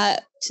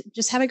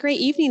just have a great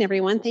evening,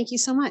 everyone. Thank you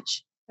so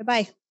much.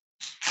 Bye-bye.